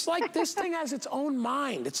 it's like this thing has its own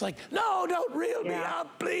mind. It's like, no, don't reel me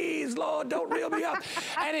up, please, Lord, don't reel me up.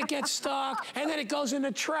 And it gets stuck, and then it goes in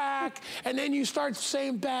the track, and then you start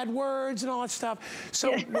saying bad words and all that stuff.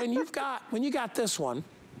 So when you got this one,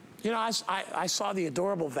 you know, I saw the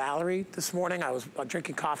adorable Valerie this morning. I was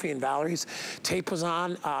drinking coffee and Valerie's tape was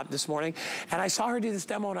on this morning. And I saw her do this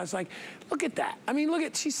demo and I was like, look at that. I mean, look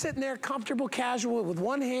at, she's sitting there comfortable, casual with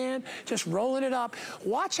one hand, just rolling it up.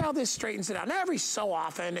 Watch how this straightens it out. Now, every so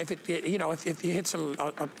often, if you know, if you hit some,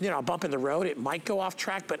 you know, a bump in the road, it might go off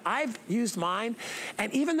track, but I've used mine.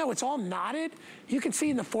 And even though it's all knotted, you can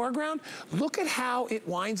see in the foreground, look at how it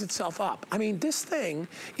winds itself up. I mean, this thing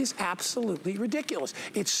is absolutely ridiculous.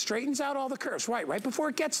 It straightens out all the curves, right before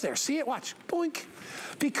it gets there. See it, watch, boink.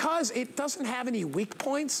 Because it doesn't have any weak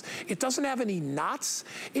points, it doesn't have any knots,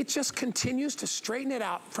 it just continues to straighten it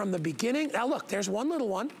out from the beginning. Now look, there's one little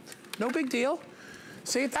one, no big deal.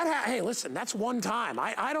 See, if that, hey, listen, that's one time.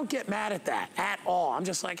 I don't get mad at that at all. I'm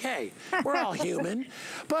just like, hey, we're all human.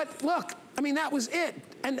 But look, I mean, that was it.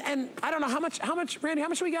 And I don't know how much, Randy, how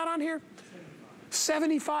much we got on here?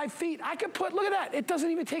 75 feet. I could put, look at that. It doesn't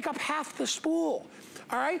even take up half the spool.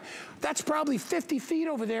 All right? That's probably 50 feet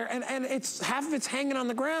over there, and it's half of it's hanging on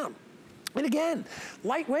the ground. And again,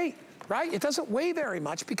 lightweight. Right? It doesn't weigh very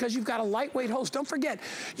much because you've got a lightweight hose. Don't forget,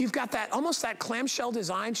 you've got that almost that clamshell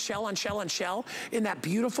design, shell on shell on shell, in that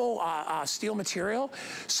beautiful steel material.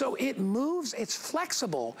 So it moves, it's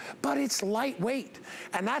flexible, but it's lightweight.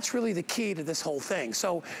 And that's really the key to this whole thing.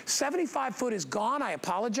 So 75 foot is gone, I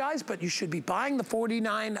apologize, but you should be buying the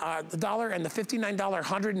 $49 and the $59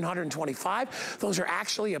 100 and 125. Those are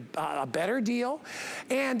actually a better deal.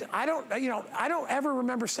 And I don't ever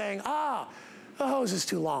remember saying, the hose is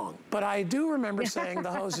too long. But I do remember saying the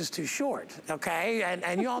hose is too short, okay?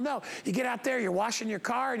 And you all know, you get out there, you're washing your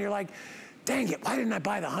car, and you're like, dang it, why didn't I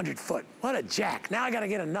buy the 100 foot? What a jack. Now I gotta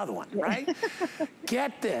get another one, right?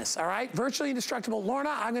 Get this, all right? Virtually indestructible.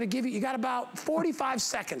 Lorna, I'm gonna give you got about 45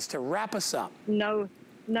 seconds to wrap us up.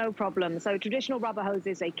 No problem. So traditional rubber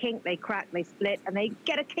hoses, they kink, they crack, they split, and they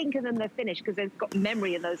get a kink and then they're finished because they've got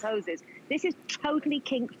memory in those hoses. This is totally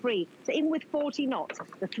kink-free. So even with 40 knots,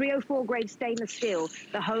 the 304 grade stainless steel,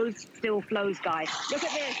 the hose still flows, guys. Look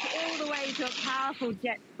at this, all the way to a powerful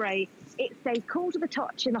jet spray. It stays cool to the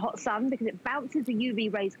touch in the hot sun because it bounces the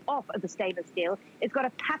UV rays off of the stainless steel. It's got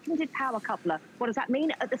a patented power coupler. What does that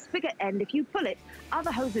mean? At the spigot end, if you pull it,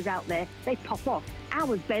 other hoses out there, they pop off.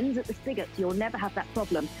 Ours bends at the spigot, so you'll never have that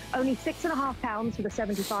problem. Only 6.5 pounds for the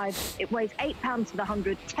 75. It weighs 8 pounds for the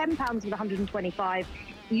 100, 10 pounds for the 125.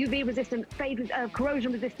 UV resistant,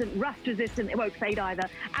 corrosion resistant, rust resistant, it won't fade either.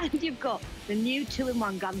 And you've got the new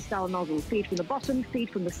 2-in-1 gun style nozzle. Feed from the bottom, feed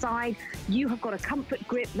from the side. You have got a comfort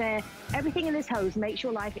grip there. Everything in this hose makes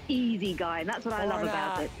your life easy, Guy, and that's what I love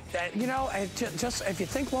about it. You know, just if you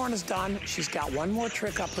think Lorna's done, she's got one more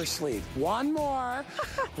trick up her sleeve. One more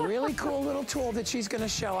really cool little tool that she's gonna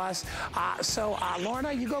show us.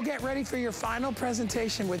 Lorna, you go get ready for your final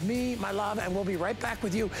presentation with me, my love, and we'll be right back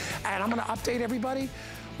with you. And I'm gonna update everybody.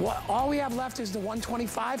 All we have left is the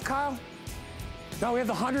 125, Kyle? No, we have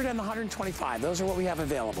the 100 and the 125. Those are what we have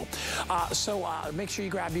available. Make sure you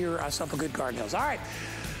grab yourself a good garden hose. All right.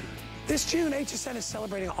 This June, HSN is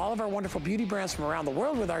celebrating all of our wonderful beauty brands from around the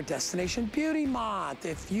world with our Destination Beauty Month.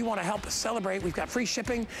 If you want to help us celebrate, we've got free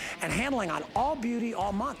shipping and handling on all beauty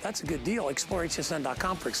all month. That's a good deal. Explore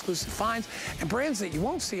hsn.com for exclusive finds and brands that you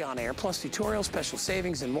won't see on air, plus tutorials, special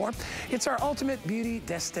savings, and more. It's our ultimate beauty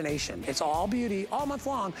destination. It's all beauty all month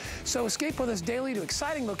long. So escape with us daily to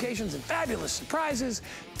exciting locations and fabulous surprises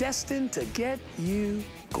destined to get you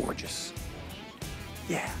gorgeous.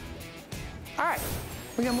 Yeah. All right.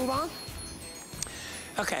 We gonna move on?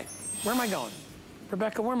 Okay, where am I going?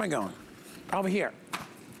 Rebecca, where am I going? Over here.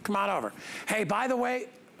 Come on over. Hey, by the way,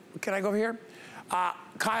 can I go over here?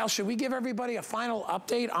 Kyle, should we give everybody a final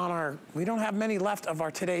update on we don't have many left of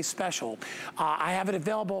our today's special. I have it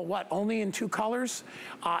available, only in 2 colors?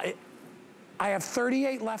 I have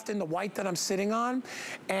 38 left in the white that I'm sitting on,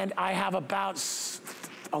 and I have about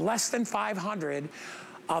less than 500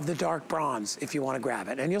 of the dark bronze, if you want to grab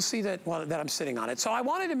it. And you'll see that I'm sitting on it. So I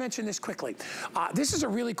wanted to mention this quickly. This is a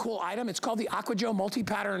really cool item. It's called the AquaJo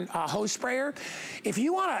multi-pattern hose sprayer. If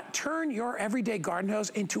you want to turn your everyday garden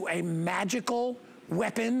hose into a magical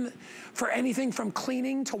weapon for anything from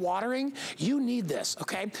cleaning to watering, you need this,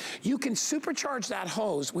 okay? You can supercharge that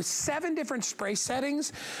hose with 7 different spray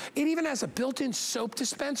settings. It even has a built-in soap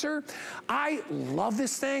dispenser. I love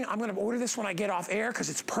this thing. I'm gonna order this when I get off air because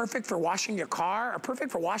it's perfect for washing your car or perfect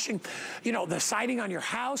for washing, the siding on your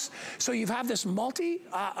house. So you have this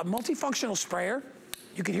multifunctional sprayer.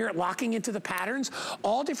 You can hear it locking into the patterns,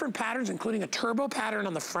 all different patterns, including a turbo pattern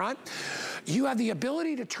on the front. You have the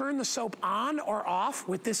ability to turn the soap on or off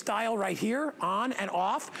with this dial right here, on and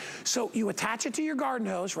off. So you attach it to your garden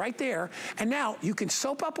hose right there, and now you can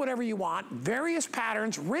soap up whatever you want, various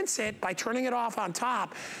patterns, rinse it by turning it off on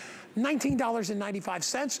top.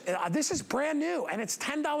 $19.95. This is brand new, and it's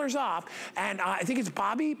 $10 off. And I think it's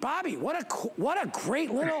Bobby. Bobby, what a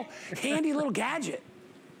great little, handy little gadget.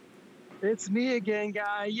 It's me again,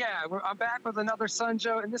 Guy. Yeah, I'm back with another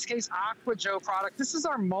SunJoe, in this case, AquaJo product. This is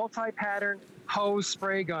our multi-pattern hose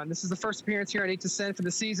spray gun. This is the first appearance here at HSN for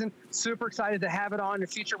the season. Super excited to have it on in the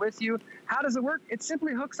future with you. How does it work? It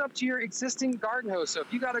simply hooks up to your existing garden hose. So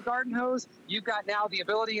if you got a garden hose, you've got now the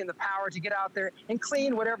ability and the power to get out there and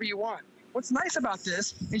clean whatever you want. What's nice about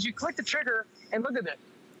this is you click the trigger and look at it.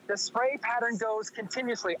 The spray pattern goes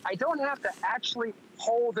continuously. I don't have to actually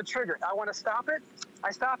hold the trigger. I want to stop it,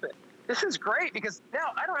 I stop it. This is great because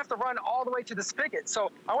now I don't have to run all the way to the spigot.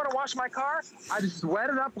 So I want to wash my car, I just wet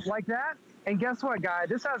it up like that. And guess what, guys?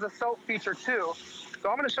 This has a soap feature too. So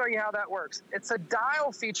I'm going to show you how that works. It's a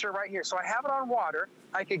dial feature right here. So I have it on water.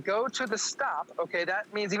 I could go to the stop. Okay,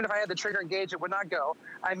 that means even if I had the trigger engaged, it would not go.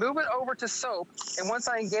 I move it over to soap. And once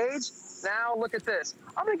I engage, now look at this.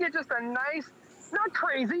 I'm going to get just a nice, not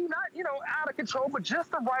crazy, not, out of control, but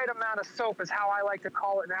just the right amount of soap is how I like to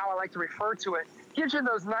call it and how I like to refer to it. Gives you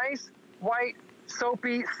those nice, white,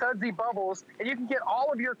 soapy, sudsy bubbles, and you can get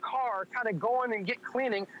all of your car kind of going and get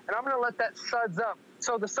cleaning, and I'm going to let that suds up.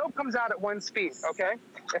 So the soap comes out at 1 speed, okay?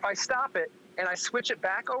 If I stop it and I switch it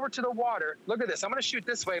back over to the water, look at this. I'm going to shoot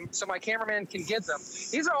this way so my cameraman can get them.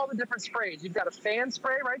 These are all the different sprays. You've got a fan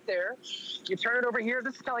spray right there. You turn it over here.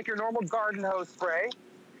 This is kind of like your normal garden hose spray.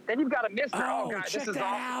 Then you've got a mister. Oh, guys, check this is that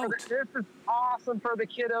awesome. out. This is awesome for the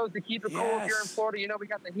kiddos to keep it cool if you're in Florida. We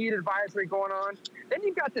got the heat advisory going on. Then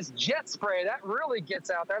you've got this jet spray. That really gets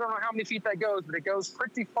out there. I don't know how many feet that goes, but it goes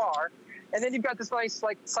pretty far. And then you've got this nice,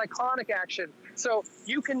 cyclonic action. So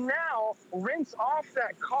you can now rinse off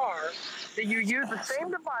that car that you use the same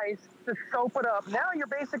device to soap it up. Now you're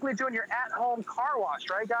basically doing your at-home car wash,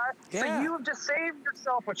 right, guys? Yeah. So you've just saved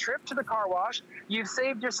yourself a trip to the car wash. You've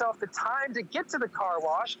saved yourself the time to get to the car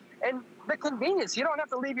wash and the convenience. You don't have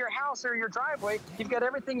to leave your house or your driveway. You've got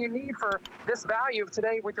everything you need for this value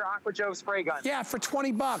today with your AquaJoe spray gun. Yeah, for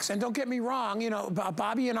 20 bucks. And don't get me wrong, you know,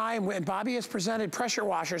 Bobby and Bobby has presented pressure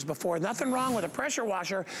washers before. Nothing wrong with a pressure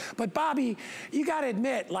washer. But Bobby, you got to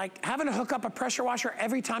admit, like having to hook up a pressure washer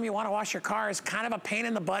every time you want to wash your car is kind of a pain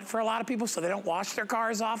in the butt for a lot of people, so they don't wash their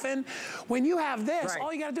cars often. When you have this,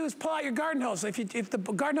 all you got to do is pull out your garden hose. If the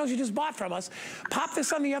garden hose you just bought from us, pop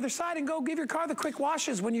this on the other side and go give your car the quick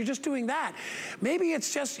washes when you're just doing that. Maybe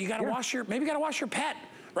it's just you got to wash your, maybe you got to wash your pet.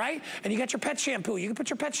 Right? And you got your pet shampoo. You can put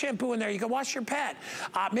your pet shampoo in there. You can wash your pet.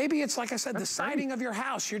 Maybe it's, like I said, the siding of your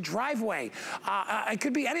house, your driveway. It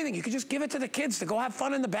could be anything. You could just give it to the kids to go have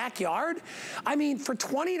fun in the backyard. I mean, for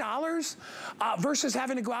 $20 versus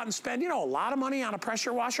having to go out and spend, you know, a lot of money on a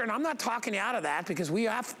pressure washer. And I'm not talking you out of that because we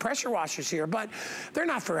have pressure washers here, but they're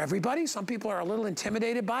not for everybody. Some people are a little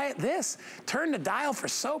intimidated by it. This, turn the dial for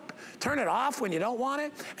soap, turn it off when you don't want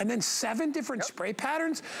it, and then 7 different spray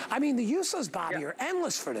patterns. I mean, the uses, Bobby, are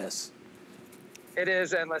endless for this. It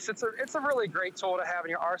is endless. It's a really great tool to have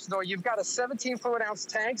in your arsenal. You've got a 17 fluid ounce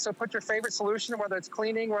tank, so put your favorite solution, whether it's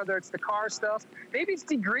cleaning, whether it's the car stuff. Maybe it's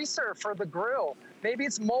degreaser for the grill. Maybe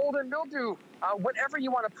it's mold and mildew, whatever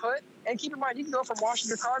you want to put. And keep in mind, you can go from washing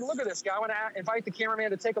your car. Look at this guy. I want to invite the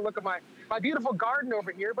cameraman to take a look at my beautiful garden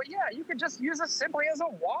over here. But yeah, you can just use this simply as a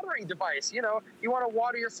watering device. You know, you want to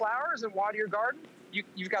water your flowers and water your garden.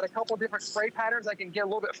 You've got a couple different spray patterns. I can get a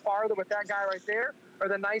little bit farther with that guy right there, or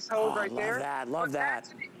the nice hose right there. Love that.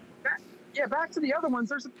 Back to the other ones.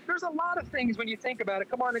 There's a lot of things when you think about it.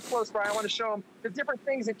 Come on in close, Brian. I want to show them the different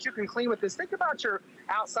things that you can clean with this. Think about your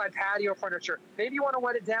outside patio furniture. Maybe you want to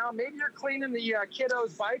wet it down. Maybe you're cleaning the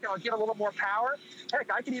kiddo's bike. I'll get a little more power. Heck,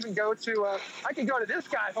 I can even go to this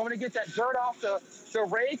guy if I want to get that dirt off the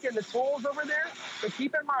rake and the tools over there. But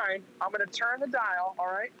keep in mind, I'm going to turn the dial, all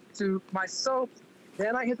right, to my soap.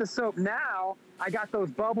 Then I hit the soap. Now I got those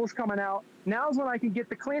bubbles coming out. Now's when I can get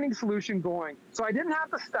the cleaning solution going. So I didn't have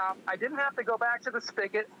to stop. I didn't have to go back to the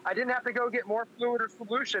spigot. I didn't have to go get more fluid or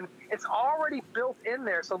solution. It's already built in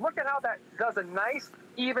there. So look at how that does a nice,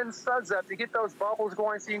 even suds up to get those bubbles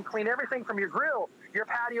going so you can clean everything from your grill, your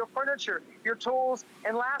patio furniture, your tools,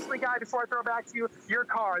 and lastly, Guy, before I throw it back to you, your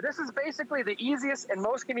car. This is basically the easiest and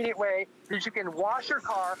most convenient way that you can wash your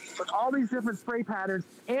car with all these different spray patterns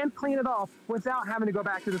and clean it off without having to go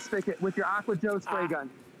back to the spigot with your AquaJoe spray gun.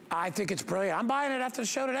 I think it's brilliant. I'm buying it after the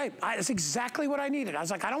show today. It's exactly what I needed. I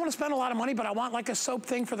was like, I don't want to spend a lot of money, but I want like a soap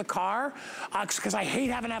thing for the car because I hate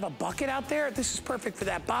having to have a bucket out there. This is perfect for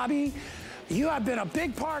that. Bobby, you have been a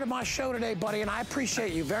big part of my show today, buddy, and I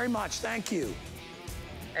appreciate you very much. Thank you.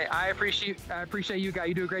 Hey, I appreciate you, Guy.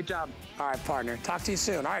 You do a great job. All right, partner. Talk to you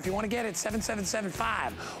soon. All right, if you want to get it,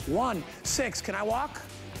 777-516. Can I walk?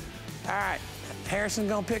 All right. Harrison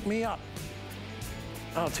gonna pick me up.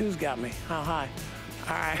 Oh, 2's got me. Oh, hi.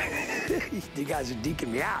 All right. You guys are deking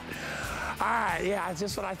me out. All right, yeah, it's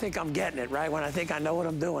just when I think I'm getting it, right? When I think I know what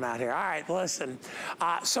I'm doing out here. All right, listen.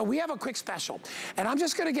 So we have a quick special, and I'm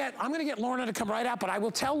gonna get Lorna to come right out, but I will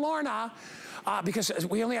tell Lorna, because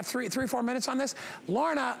we only have three or 4 minutes on this.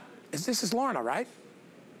 Lorna, this is Lorna, right?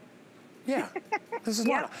 Yeah, this is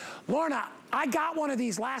Lorna. Lorna, I got one of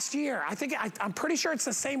these last year. I'm pretty sure it's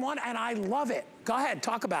the same one, and I love it. Go ahead,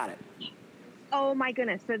 talk about it. Oh my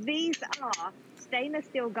goodness, so these are stainless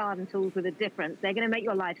steel garden tools with a difference. They're going to make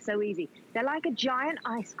your life so easy. They're like a giant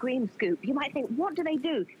ice cream scoop. You might think, what do they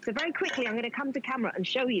do? So very quickly, I'm going to come to camera and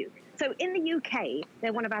show you. So in the UK,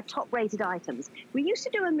 they're one of our top rated items. We used to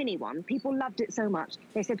do a mini one. People loved it so much.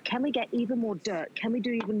 They said, can we get even more dirt? Can we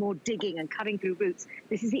do even more digging and cutting through roots?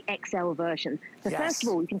 This is the XL version. So first of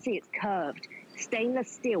all, you can see it's curved.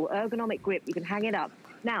 Stainless steel, ergonomic grip. You can hang it up.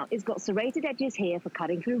 Now, it's got serrated edges here for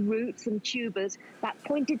cutting through roots and tubers. That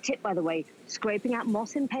pointed tip, by the way, scraping out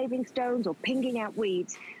moss in paving stones or pinging out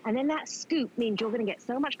weeds. And then that scoop means you're going to get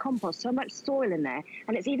so much compost, so much soil in there.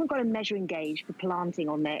 And it's even got a measuring gauge for planting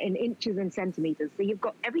on there in inches and centimeters. So you've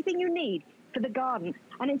got everything you need for the garden.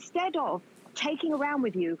 And instead of taking around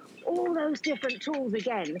with you all those different tools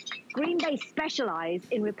again, Green Bay specialize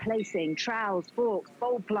in replacing trowels, forks,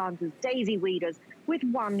 bulb planters, daisy weeders with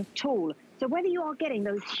one tool. So whether you are getting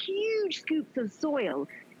those huge scoops of soil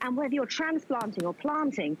and whether you're transplanting or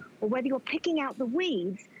planting or whether you're picking out the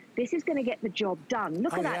weeds, this is going to get the job done.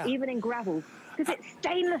 Look at that, even in gravel. because it's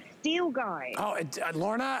stainless steel, guys. Oh,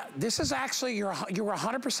 Lorna, this is actually, you were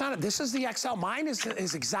 100%. This is the XL. Mine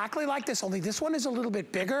is exactly like this, only this one is a little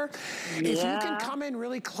bit bigger. Yeah. If you can come in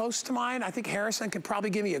really close to mine, I think Harrison can probably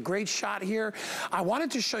give me a great shot here. I wanted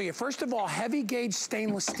to show you, first of all, heavy gauge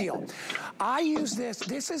stainless steel. I use this.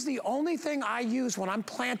 This is the only thing I use when I'm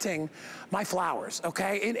planting my flowers,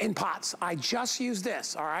 okay, in pots. I just use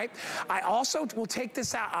this, all right? I also will take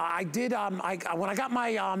this out. I did, when I got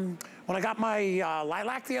my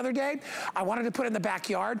lilac the other day, I wanted to put it in the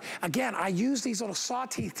backyard. Again, I use these little saw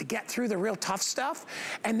teeth to get through the real tough stuff.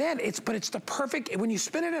 And then it's the perfect, when you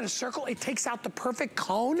spin it in a circle, it takes out the perfect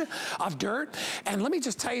cone of dirt. And let me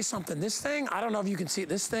just tell you something, this thing, I don't know if you can see it,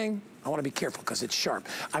 this thing, I want to be careful because it's sharp.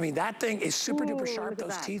 I mean, that thing is super duper sharp,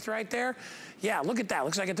 those teeth right there. Yeah, look at that.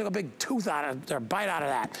 Looks like it took a big tooth out of, or bite out of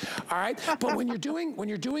that. All right, but when you're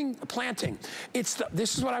doing planting,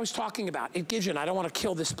 this is what I was talking about. It gives you, and I don't want to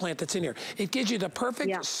kill this plant that's in here. It gives you the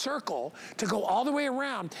perfect circle to go all the way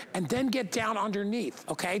around and then get down underneath,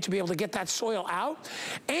 okay, to be able to get that soil out.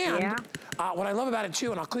 And what I love about it too,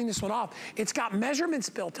 and I'll clean this one off, it's got measurements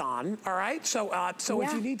built on, all right? So,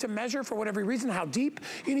 if you need to measure for whatever reason how deep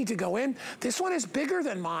you need to go in, this one is bigger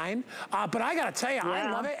than mine, but I gotta tell you, I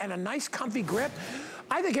love it, and a nice comfy grip.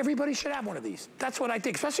 I think everybody should have one of these. That's what I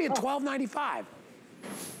think, especially at $12.95.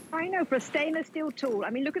 I know, for a stainless steel tool. I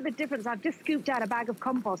mean, look at the difference. I've just scooped out a bag of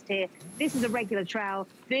compost here. This is a regular trowel.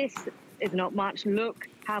 This is not much. Look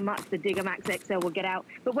how much the Digger Max XL will get out.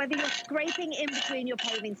 But whether you're scraping in between your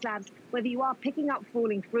paving slabs, whether you are picking up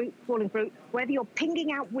falling fruit, whether you're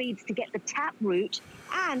pinging out weeds to get the tap root,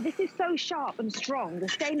 and this is so sharp and strong, the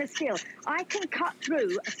stainless steel, I can cut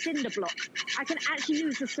through a cinder block. I can actually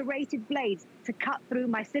use the serrated blades to cut through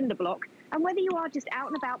my cinder block. And whether you are just out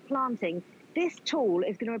and about planting, this tool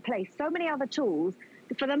is going to replace so many other tools.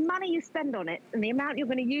 For the money you spend on it and the amount you're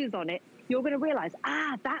going to use on it, you're going to realize,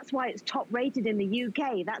 that's why it's top rated in the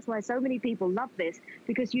UK. That's why so many people love this,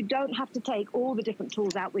 because you don't have to take all the different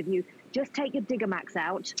tools out with you. Just take your Digger Max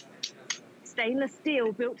out. Stainless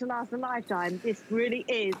steel, built to last a lifetime. This really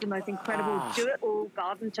is the most incredible do-it-all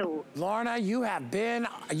garden tool. Lorna, you have been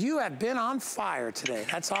on fire today.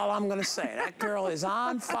 That's all I'm going to say. That girl is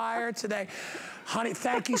on fire today. Honey,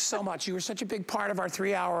 thank you so much. You were such a big part of our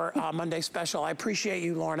 3-hour Monday special. I appreciate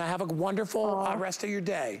you, Lorna. Have a wonderful rest of your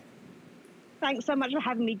day. Thanks so much for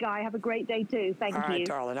having me, Guy. Have a great day, too. Thank you. All right,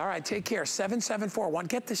 darling. All right, take care. 7741.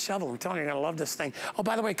 Get this shovel. I'm telling you, you're going to love this thing. Oh,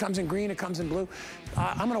 by the way, it comes in green. It comes in blue.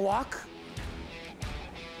 I'm going to walk.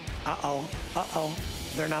 Uh-oh.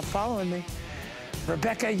 They're not following me.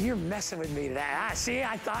 Rebecca, you're messing with me today. See,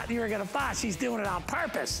 I thought you were going to follow. She's doing it on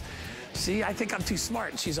purpose. See, I think I'm too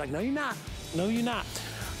smart. And she's like, no, you're not. No, you're not.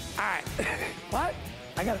 All right. What?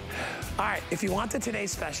 I got it. All right, if you want the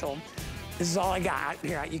today's special, this is all I got.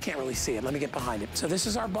 Here, you can't really see it. Let me get behind it. So this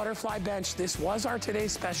is our butterfly bench. This was our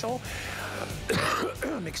today's special.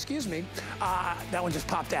 Excuse me. That one just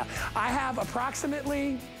popped out. I have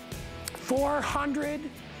approximately 400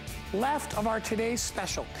 left of our today's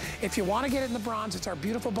special. If you want to get it in the bronze, it's our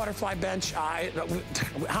beautiful butterfly bench.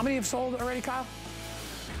 How many have sold already, Kyle?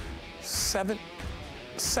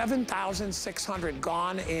 7,600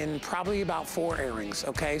 gone in probably about 4 airings,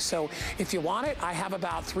 okay? So if you want it, I have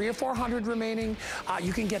about 300 or 400 remaining.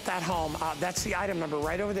 You can get that home. That's the item number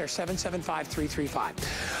right over there,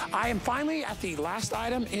 775335. I am finally at the last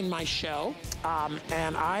item in my show,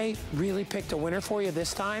 and I really picked a winner for you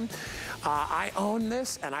this time. I own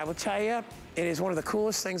this, and I will tell you, it is one of the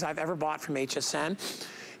coolest things I've ever bought from HSN.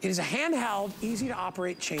 It is a handheld,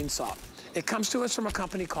 easy-to-operate chainsaw. It comes to us from a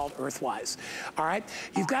company called Earthwise. All right,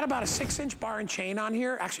 you've got about a 6-inch bar and chain on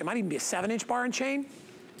here. Actually, it might even be a 7-inch bar and chain.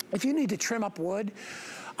 If you need to trim up wood,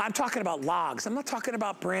 I'm talking about logs. I'm not talking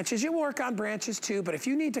about branches. You work on branches too, but if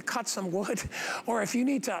you need to cut some wood, or if you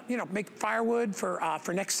need to, make firewood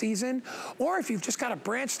for next season, or if you've just got a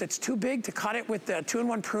branch that's too big to cut it with the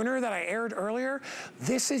 2-in-1 pruner that I aired earlier,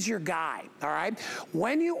 this is your guy, all right?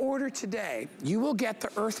 When you order today, you will get the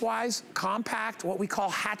Earthwise compact, what we call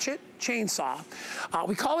hatchet chainsaw.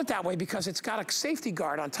 We call it that way because it's got a safety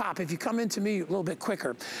guard on top. If you come into me a little bit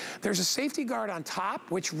quicker, there's a safety guard on top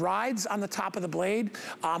which rides on the top of the blade.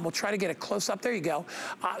 We'll try to get it close up. There you go.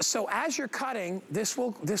 So as you're cutting, this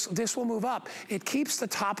will move up. It keeps the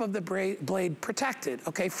top of the blade protected,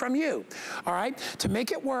 okay, from you. All right. To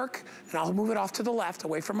make it work, and I'll move it off to the left,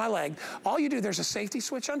 away from my leg. All you do, there's a safety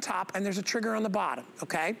switch on top, and there's a trigger on the bottom.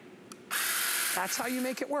 Okay. That's how you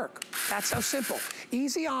make it work. That's how simple.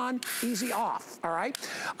 Easy on, easy off, all right?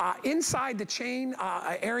 Inside the chain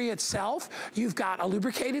area itself, you've got a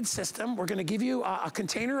lubricated system. We're gonna give you a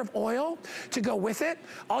container of oil to go with it.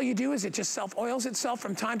 All you do is it just self-oils itself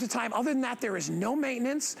from time to time. Other than that, there is no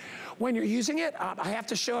maintenance when you're using it. I have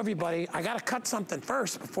to show everybody, I gotta cut something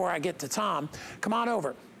first before I get to Tom. Come on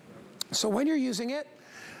over. So when you're using it,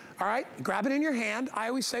 all right, grab it in your hand. I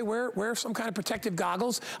always say wear some kind of protective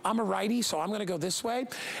goggles. I'm a righty, so I'm gonna go this way.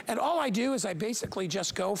 And all I do is I basically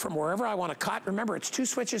just go from wherever I wanna cut. Remember, it's 2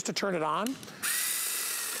 switches to turn it on.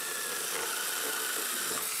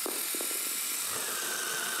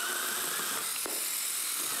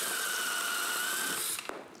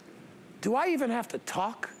 Do I even have to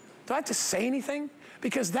talk? Do I have to say anything?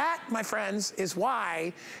 Because that, my friends, is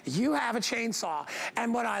why you have a chainsaw.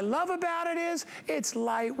 And what I love about it is it's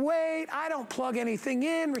lightweight. I don't plug anything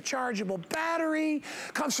in, rechargeable battery,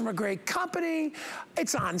 comes from a great company.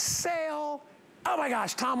 It's on sale. Oh my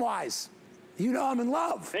gosh, Tom Wise, you know I'm in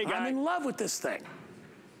love. Hey, guy. I'm in love with this thing.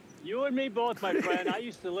 You and me both, my friend. I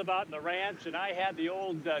used to live out in the ranch, and I had the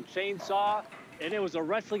old chainsaw, and it was a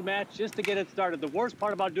wrestling match just to get it started. The worst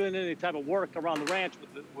part about doing any type of work around the ranch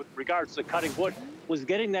with regards to cutting wood was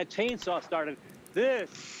getting that chainsaw started. This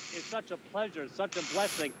is such a pleasure, such a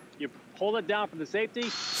blessing. You pull it down from the safety,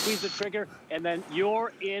 squeeze the trigger, and then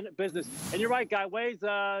you're in business. And you're right, guy, weighs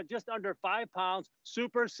just under 5 pounds,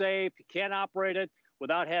 super safe. You can't operate it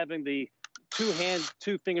without having the 2 hands,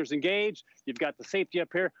 2 fingers engaged. You've got the safety up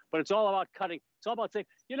here, but it's all about cutting. It's all about saying,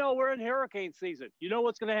 you know, we're in hurricane season. You know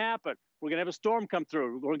what's going to happen. We're going to have a storm come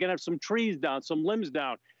through. We're going to have some trees down, some limbs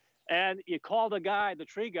down. And you call the guy, the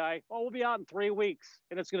tree guy, oh, we'll be out in 3 weeks,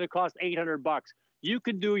 and it's going to cost $800. You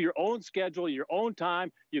can do your own schedule, your own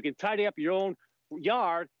time. You can tidy up your own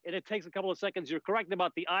yard, and it takes a couple of seconds. You're correct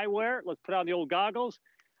about the eyewear. Let's put on the old goggles.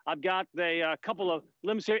 I've got a couple of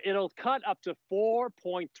limbs here. It'll cut up to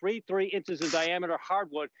 4.33 inches in diameter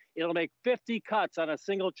hardwood. It'll make 50 cuts on a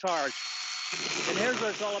single charge. And here's what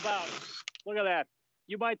it's all about. Look at that.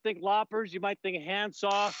 You might think loppers, you might think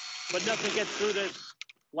handsaw, but nothing gets through this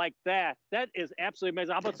like that. That is absolutely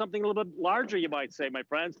amazing. How about something a little bit larger, you might say, my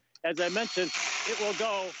friends? As I mentioned, it will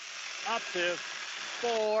go up to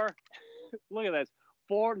 4, look at this,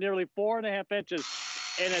 nearly 4.5 inches.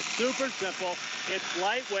 And it's super simple. It's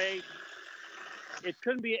lightweight. It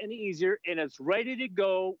couldn't be any easier, and it's ready to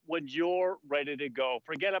go when you're ready to go.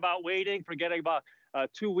 Forget about waiting. Forget about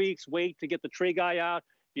 2 weeks wait to get the tree guy out.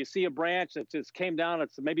 If you see a branch that just came down,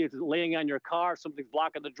 maybe it's laying on your car, something's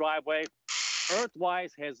blocking the driveway.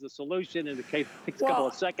 Earthwise has the solution, and it takes a couple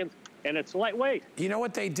of seconds, and it's lightweight. You know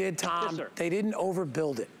what they did, Tom? Yes, sir. They didn't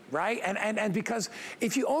overbuild it. Right? And because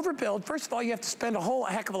if you overbuild, first of all, you have to spend a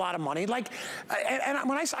heck of a lot of money. Like, and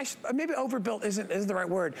when I maybe overbuilt isn't the right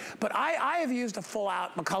word, but I have used a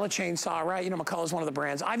full-out McCullough chainsaw, right? You know, McCullough's one of the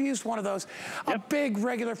brands. I've used one of those, a big,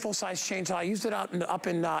 regular, full-size chainsaw. I used it up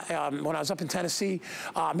in when I was up in Tennessee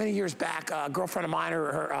many years back. A girlfriend of mine,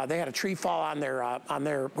 they had a tree fall on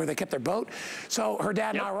their where they kept their boat. So her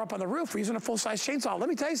dad and I were up on the roof. We're using a full-size chainsaw. Let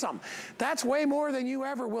me tell you something. That's way more than you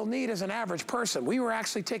ever will need as an average person. We were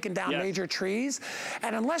actually taking down major trees,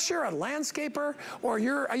 and unless you're a landscaper or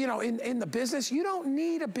you're in the business, you don't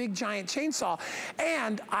need a big giant chainsaw.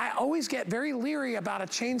 And I always get very leery about a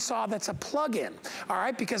chainsaw that's a plug-in, all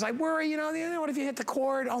right, because I worry, what if you hit the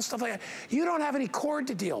cord, all stuff like that. You don't have any cord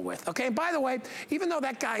to deal with, okay? And by the way, even though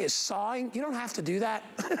that guy is sawing, you don't have to do that.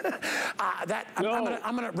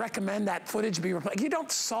 I'm gonna recommend that footage be replaced. You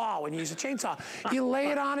don't saw when you use a chainsaw. You lay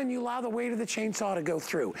it on and you allow the weight of the chainsaw to go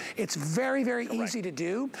through. It's very, very easy to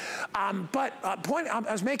do. But point I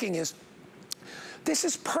was making is, this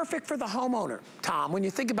is perfect for the homeowner, Tom. When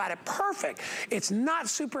you think about it, perfect. It's not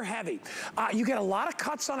super heavy. You get a lot of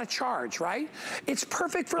cuts on a charge, right? It's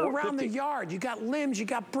perfect for around the yard. You got limbs, you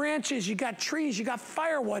got branches, you got trees, you got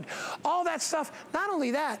firewood, all that stuff. Not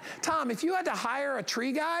only that, Tom, if you had to hire a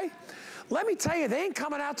tree guy, let me tell you, they ain't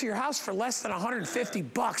coming out to your house for less than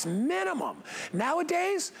 $150 minimum.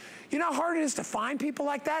 Nowadays, you know how hard it is to find people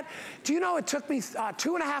like that? Do you know it took me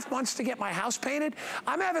 2.5 months to get my house painted?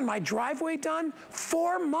 I'm having my driveway done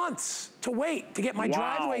 4 months to wait to get my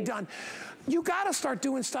driveway done. You gotta start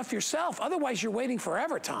doing stuff yourself. Otherwise, you're waiting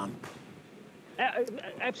forever, Tom.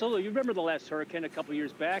 Absolutely. You remember the last hurricane a couple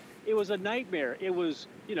years back? It was a nightmare. It was,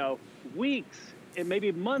 weeks and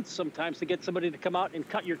maybe months sometimes to get somebody to come out and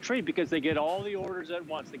cut your tree because they get all the orders at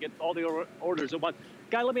once. They get all the orders at once.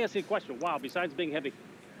 Guy, let me ask you a question. Wow, besides being heavy,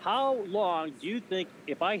 how long do you think,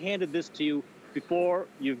 if I handed this to you before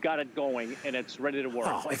you've got it going and it's ready to work.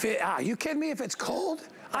 Oh, you kidding me? If it's cold,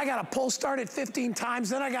 I got to pull start it 15 times,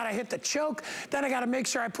 then I got to hit the choke, then I got to make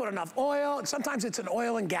sure I put enough oil. And sometimes it's an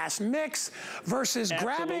oil and gas mix versus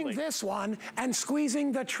grabbing this one and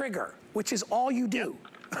squeezing the trigger, which is all you do.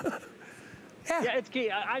 Yeah, it's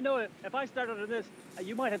key. I know if I started on this,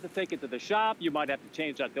 you might have to take it to the shop. You might have to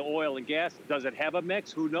change out the oil and gas. Does it have a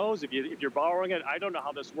mix? Who knows? If you're borrowing it, I don't know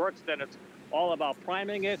how this works. Then it's all about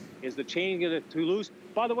priming it. Is the chain getting too loose?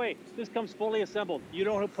 By the way, this comes fully assembled. You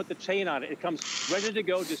don't have to put the chain on it. It comes ready to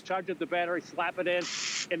go. Just charge up the battery, slap it in,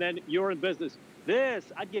 and then you're in business. This,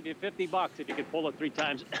 I'd give you $50 if you could pull it 3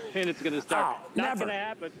 times, and it's going to start. Not going to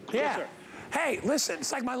happen. Yeah. Yes, sir. Hey, listen,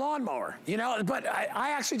 it's like my lawnmower, you know, but I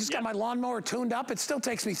actually just got my lawnmower tuned up. It still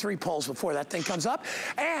takes me 3 pulls before that thing comes up.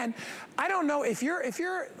 And I don't know if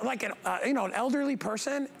you're like an, an elderly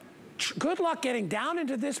person, good luck getting down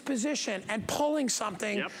into this position and pulling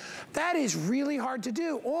something. Yep. That is really hard to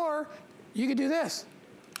do. Or you could do this.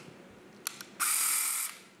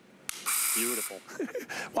 Beautiful.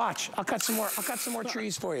 Watch, I'll cut some more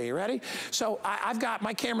trees for you. You ready? So I've got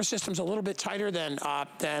my camera system's a little bit tighter than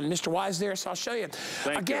Mr. Wise there, so I'll show you.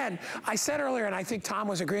 Again, I said earlier, and I think Tom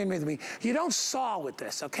was agreeing with me, you don't saw with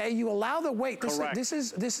this, okay? You allow the weight. This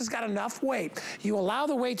has got enough weight. You allow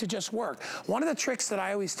the weight to just work. One of the tricks that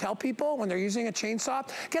I always tell people when they're using a chainsaw,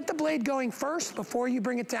 get the blade going first before you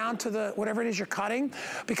bring it down to the whatever it is you're cutting,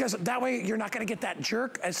 because that way you're not gonna get that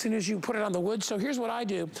jerk as soon as you put it on the wood. So here's what I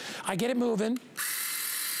do. I get it moving, and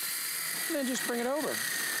then just bring it over.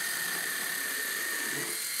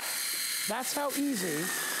 That's how easy you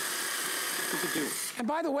could do it. And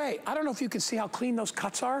by the way, I don't know if you can see how clean those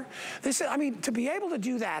cuts are. This is, I mean, to be able to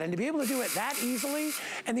do that and to be able to do it that easily,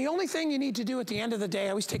 and the only thing you need to do at the end of the day, I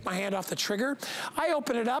always take my hand off the trigger. I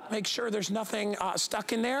open it up, make sure there's nothing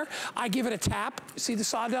stuck in there. I give it a tap. See the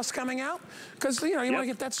sawdust coming out? Because, you want to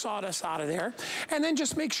get that sawdust out of there. And then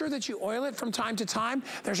just make sure that you oil it from time to time.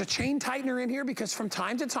 There's a chain tightener in here because from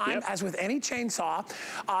time to time, as with any chainsaw,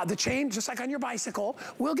 the chain, just like on your bicycle,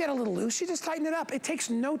 will get a little loose. You just tighten it up. It takes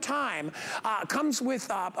no time. Comes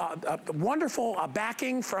with wonderful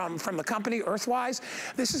backing from the company Earthwise.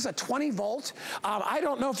 This is a 20 volt. I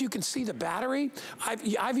don't know if you can see the battery.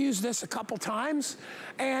 I've used this a couple times,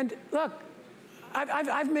 and look,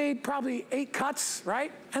 I've made probably 8 cuts,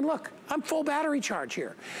 right? And look, I'm full battery charge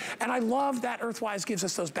here. And I love that Earthwise gives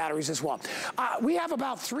us those batteries as well. We have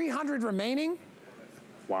about 300 remaining.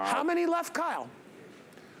 Wow. How many left, Kyle?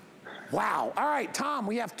 Wow. All right, Tom,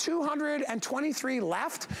 we have 223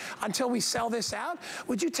 left until we sell this out.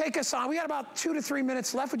 Would you take us on, we got about 2 to 3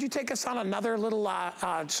 minutes left. Would you take us on another little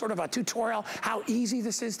sort of a tutorial, how easy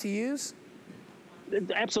this is to use?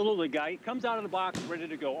 Absolutely, Guy. It comes out of the box ready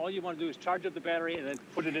to go. All you want to do is charge up the battery and then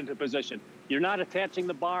put it into position. You're not attaching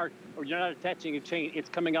the bar or you're not attaching a chain. It's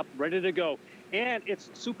coming up ready to go. And it's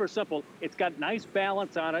super simple. It's got nice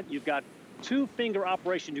balance on it. You've got 2-finger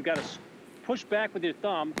operation. You've got to push back with your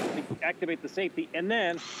thumb to activate the safety, and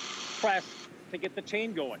then press to get the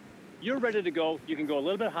chain going. You're ready to go. You can go a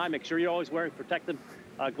little bit high. Make sure you're always wearing protective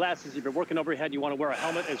glasses. If you're working overhead, you want to wear a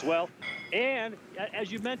helmet as well. And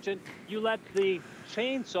as you mentioned, you let the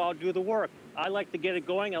chainsaw do the work. I like to get it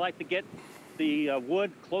going. I like to get the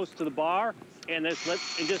wood close to the bar, and just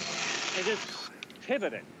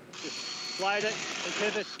pivot it. Just slide it and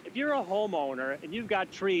pivot. If you're a homeowner and you've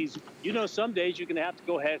got trees, some days you're going to have to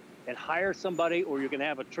go ahead and hire somebody, or you're going to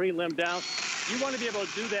have a tree limb down. You want to be able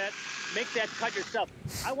to do that, make that cut yourself.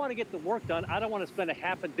 I want to get the work done. I don't want to spend a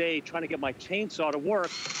half a day trying to get my chainsaw to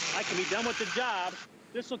work. I can be done with the job.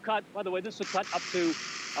 This will cut, by the way, this will cut up to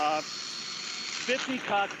 50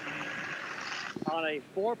 cuts on a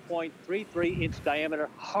 4.33-inch diameter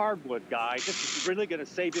hardwood, guy. This is really going to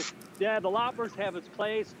save you. Yeah, the loppers have its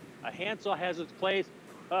place. A handsaw has its place.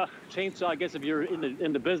 Chainsaw, I guess, if you're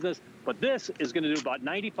in the business. But this is going to do about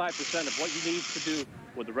 95% of what you need to do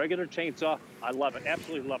with a regular chainsaw. I love it.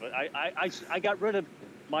 Absolutely love it. I got rid of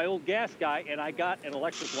my old gas guy, and I got an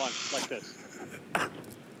electric one like this.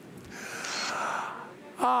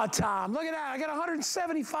 Oh, Tom, look at that. I got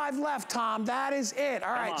 175 left, Tom. That is it.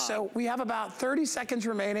 All right, so we have about 30 seconds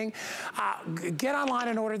remaining. Get online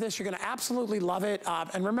and order this. You're going to absolutely love it.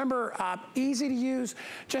 And remember, easy to use.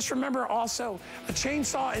 Just remember also, a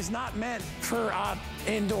chainsaw is not meant for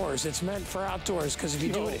indoors. It's meant for outdoors, because if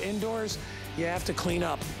you do it indoors, you have to clean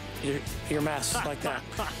up your mess like that.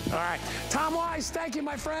 All right. Tom Wise, thank you,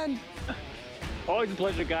 my friend. Always a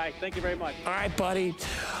pleasure, Guy. Thank you very much. All right, buddy.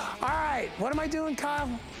 All right, what am I doing, Kyle?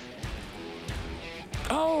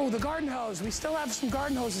 Oh, the garden hose. We still have some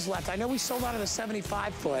garden hoses left. I know we sold out of the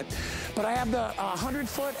 75-foot, but I have the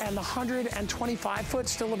 100-foot and the 125-foot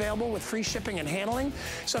still available with free shipping and handling.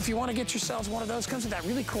 So if you want to get yourselves one of those, comes with that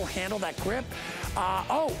really cool handle, that grip.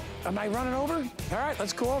 Oh, am I running over? All right,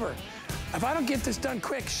 let's go over. If I don't get this done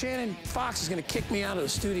quick, Shannon Fox is going to kick me out of the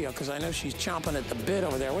studio because I know she's chomping at the bit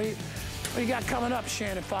over there. What do you got coming up,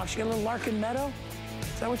 Shannon Fox? You got a little Larkin Meadow?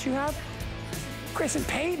 Is that what you have? Chris and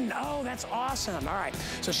Peyton. Oh, that's awesome. All right,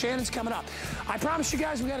 so Shannon's coming up. I promise you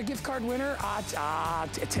guys we got a gift card winner.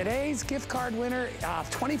 Today's gift card winner,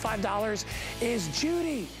 $25, is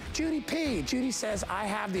Judy. Judy P. Judy says, I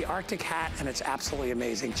have the Arctic hat, and it's absolutely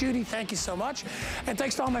amazing. Judy, thank you so much. And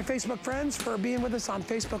thanks to all my Facebook friends for being with us on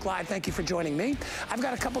Facebook Live. Thank you for joining me. I've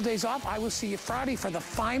got a couple days off. I will see you Friday for the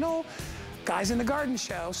final Guys in the Garden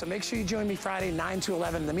show, so make sure you join me Friday, 9 to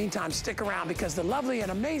 11. In the meantime, stick around because the lovely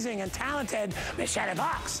and amazing and talented Miss Shannon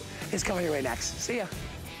Fox is coming your way next. See ya.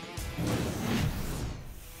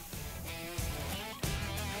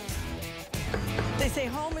 They say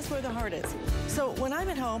home is where the heart is. So when I'm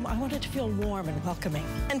at home, I want it to feel warm and welcoming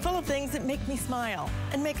and full of things that make me smile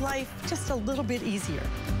and make life just a little bit easier.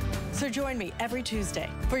 So join me every Tuesday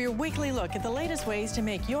for your weekly look at the latest ways to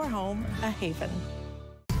make your home a haven.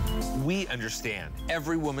 We understand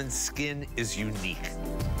every woman's skin is unique.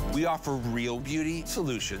 We offer real beauty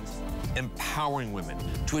solutions, empowering women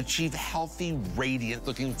to achieve healthy,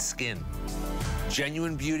 radiant-looking skin.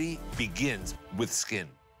 Genuine beauty begins with skin.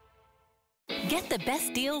 Get the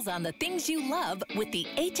best deals on the things you love with the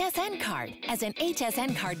HSN card. As an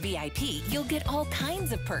HSN card VIP, you'll get all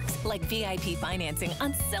kinds of perks, like VIP financing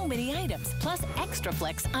on so many items, plus extra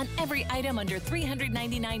flex on every item under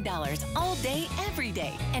 $399 all day, every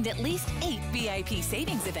day, and at least 8 VIP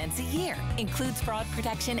savings events a year. Includes fraud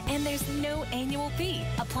protection, and there's no annual fee.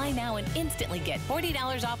 Apply now and instantly get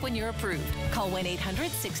 $40 off when you're approved. Call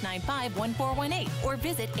 1-800-695-1418 or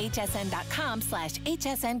visit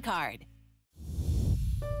hsn.com/HSN card.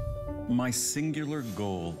 My singular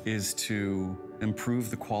goal is to improve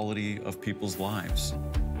the quality of people's lives.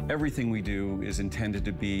 Everything we do is intended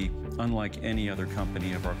to be unlike any other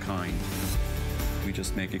company of our kind. We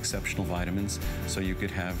just make exceptional vitamins so you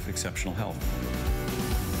could have exceptional health.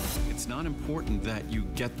 It's not important that you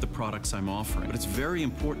get the products I'm offering, but it's very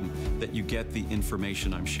important that you get the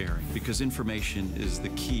information I'm sharing, because information is the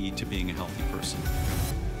key to being a healthy person.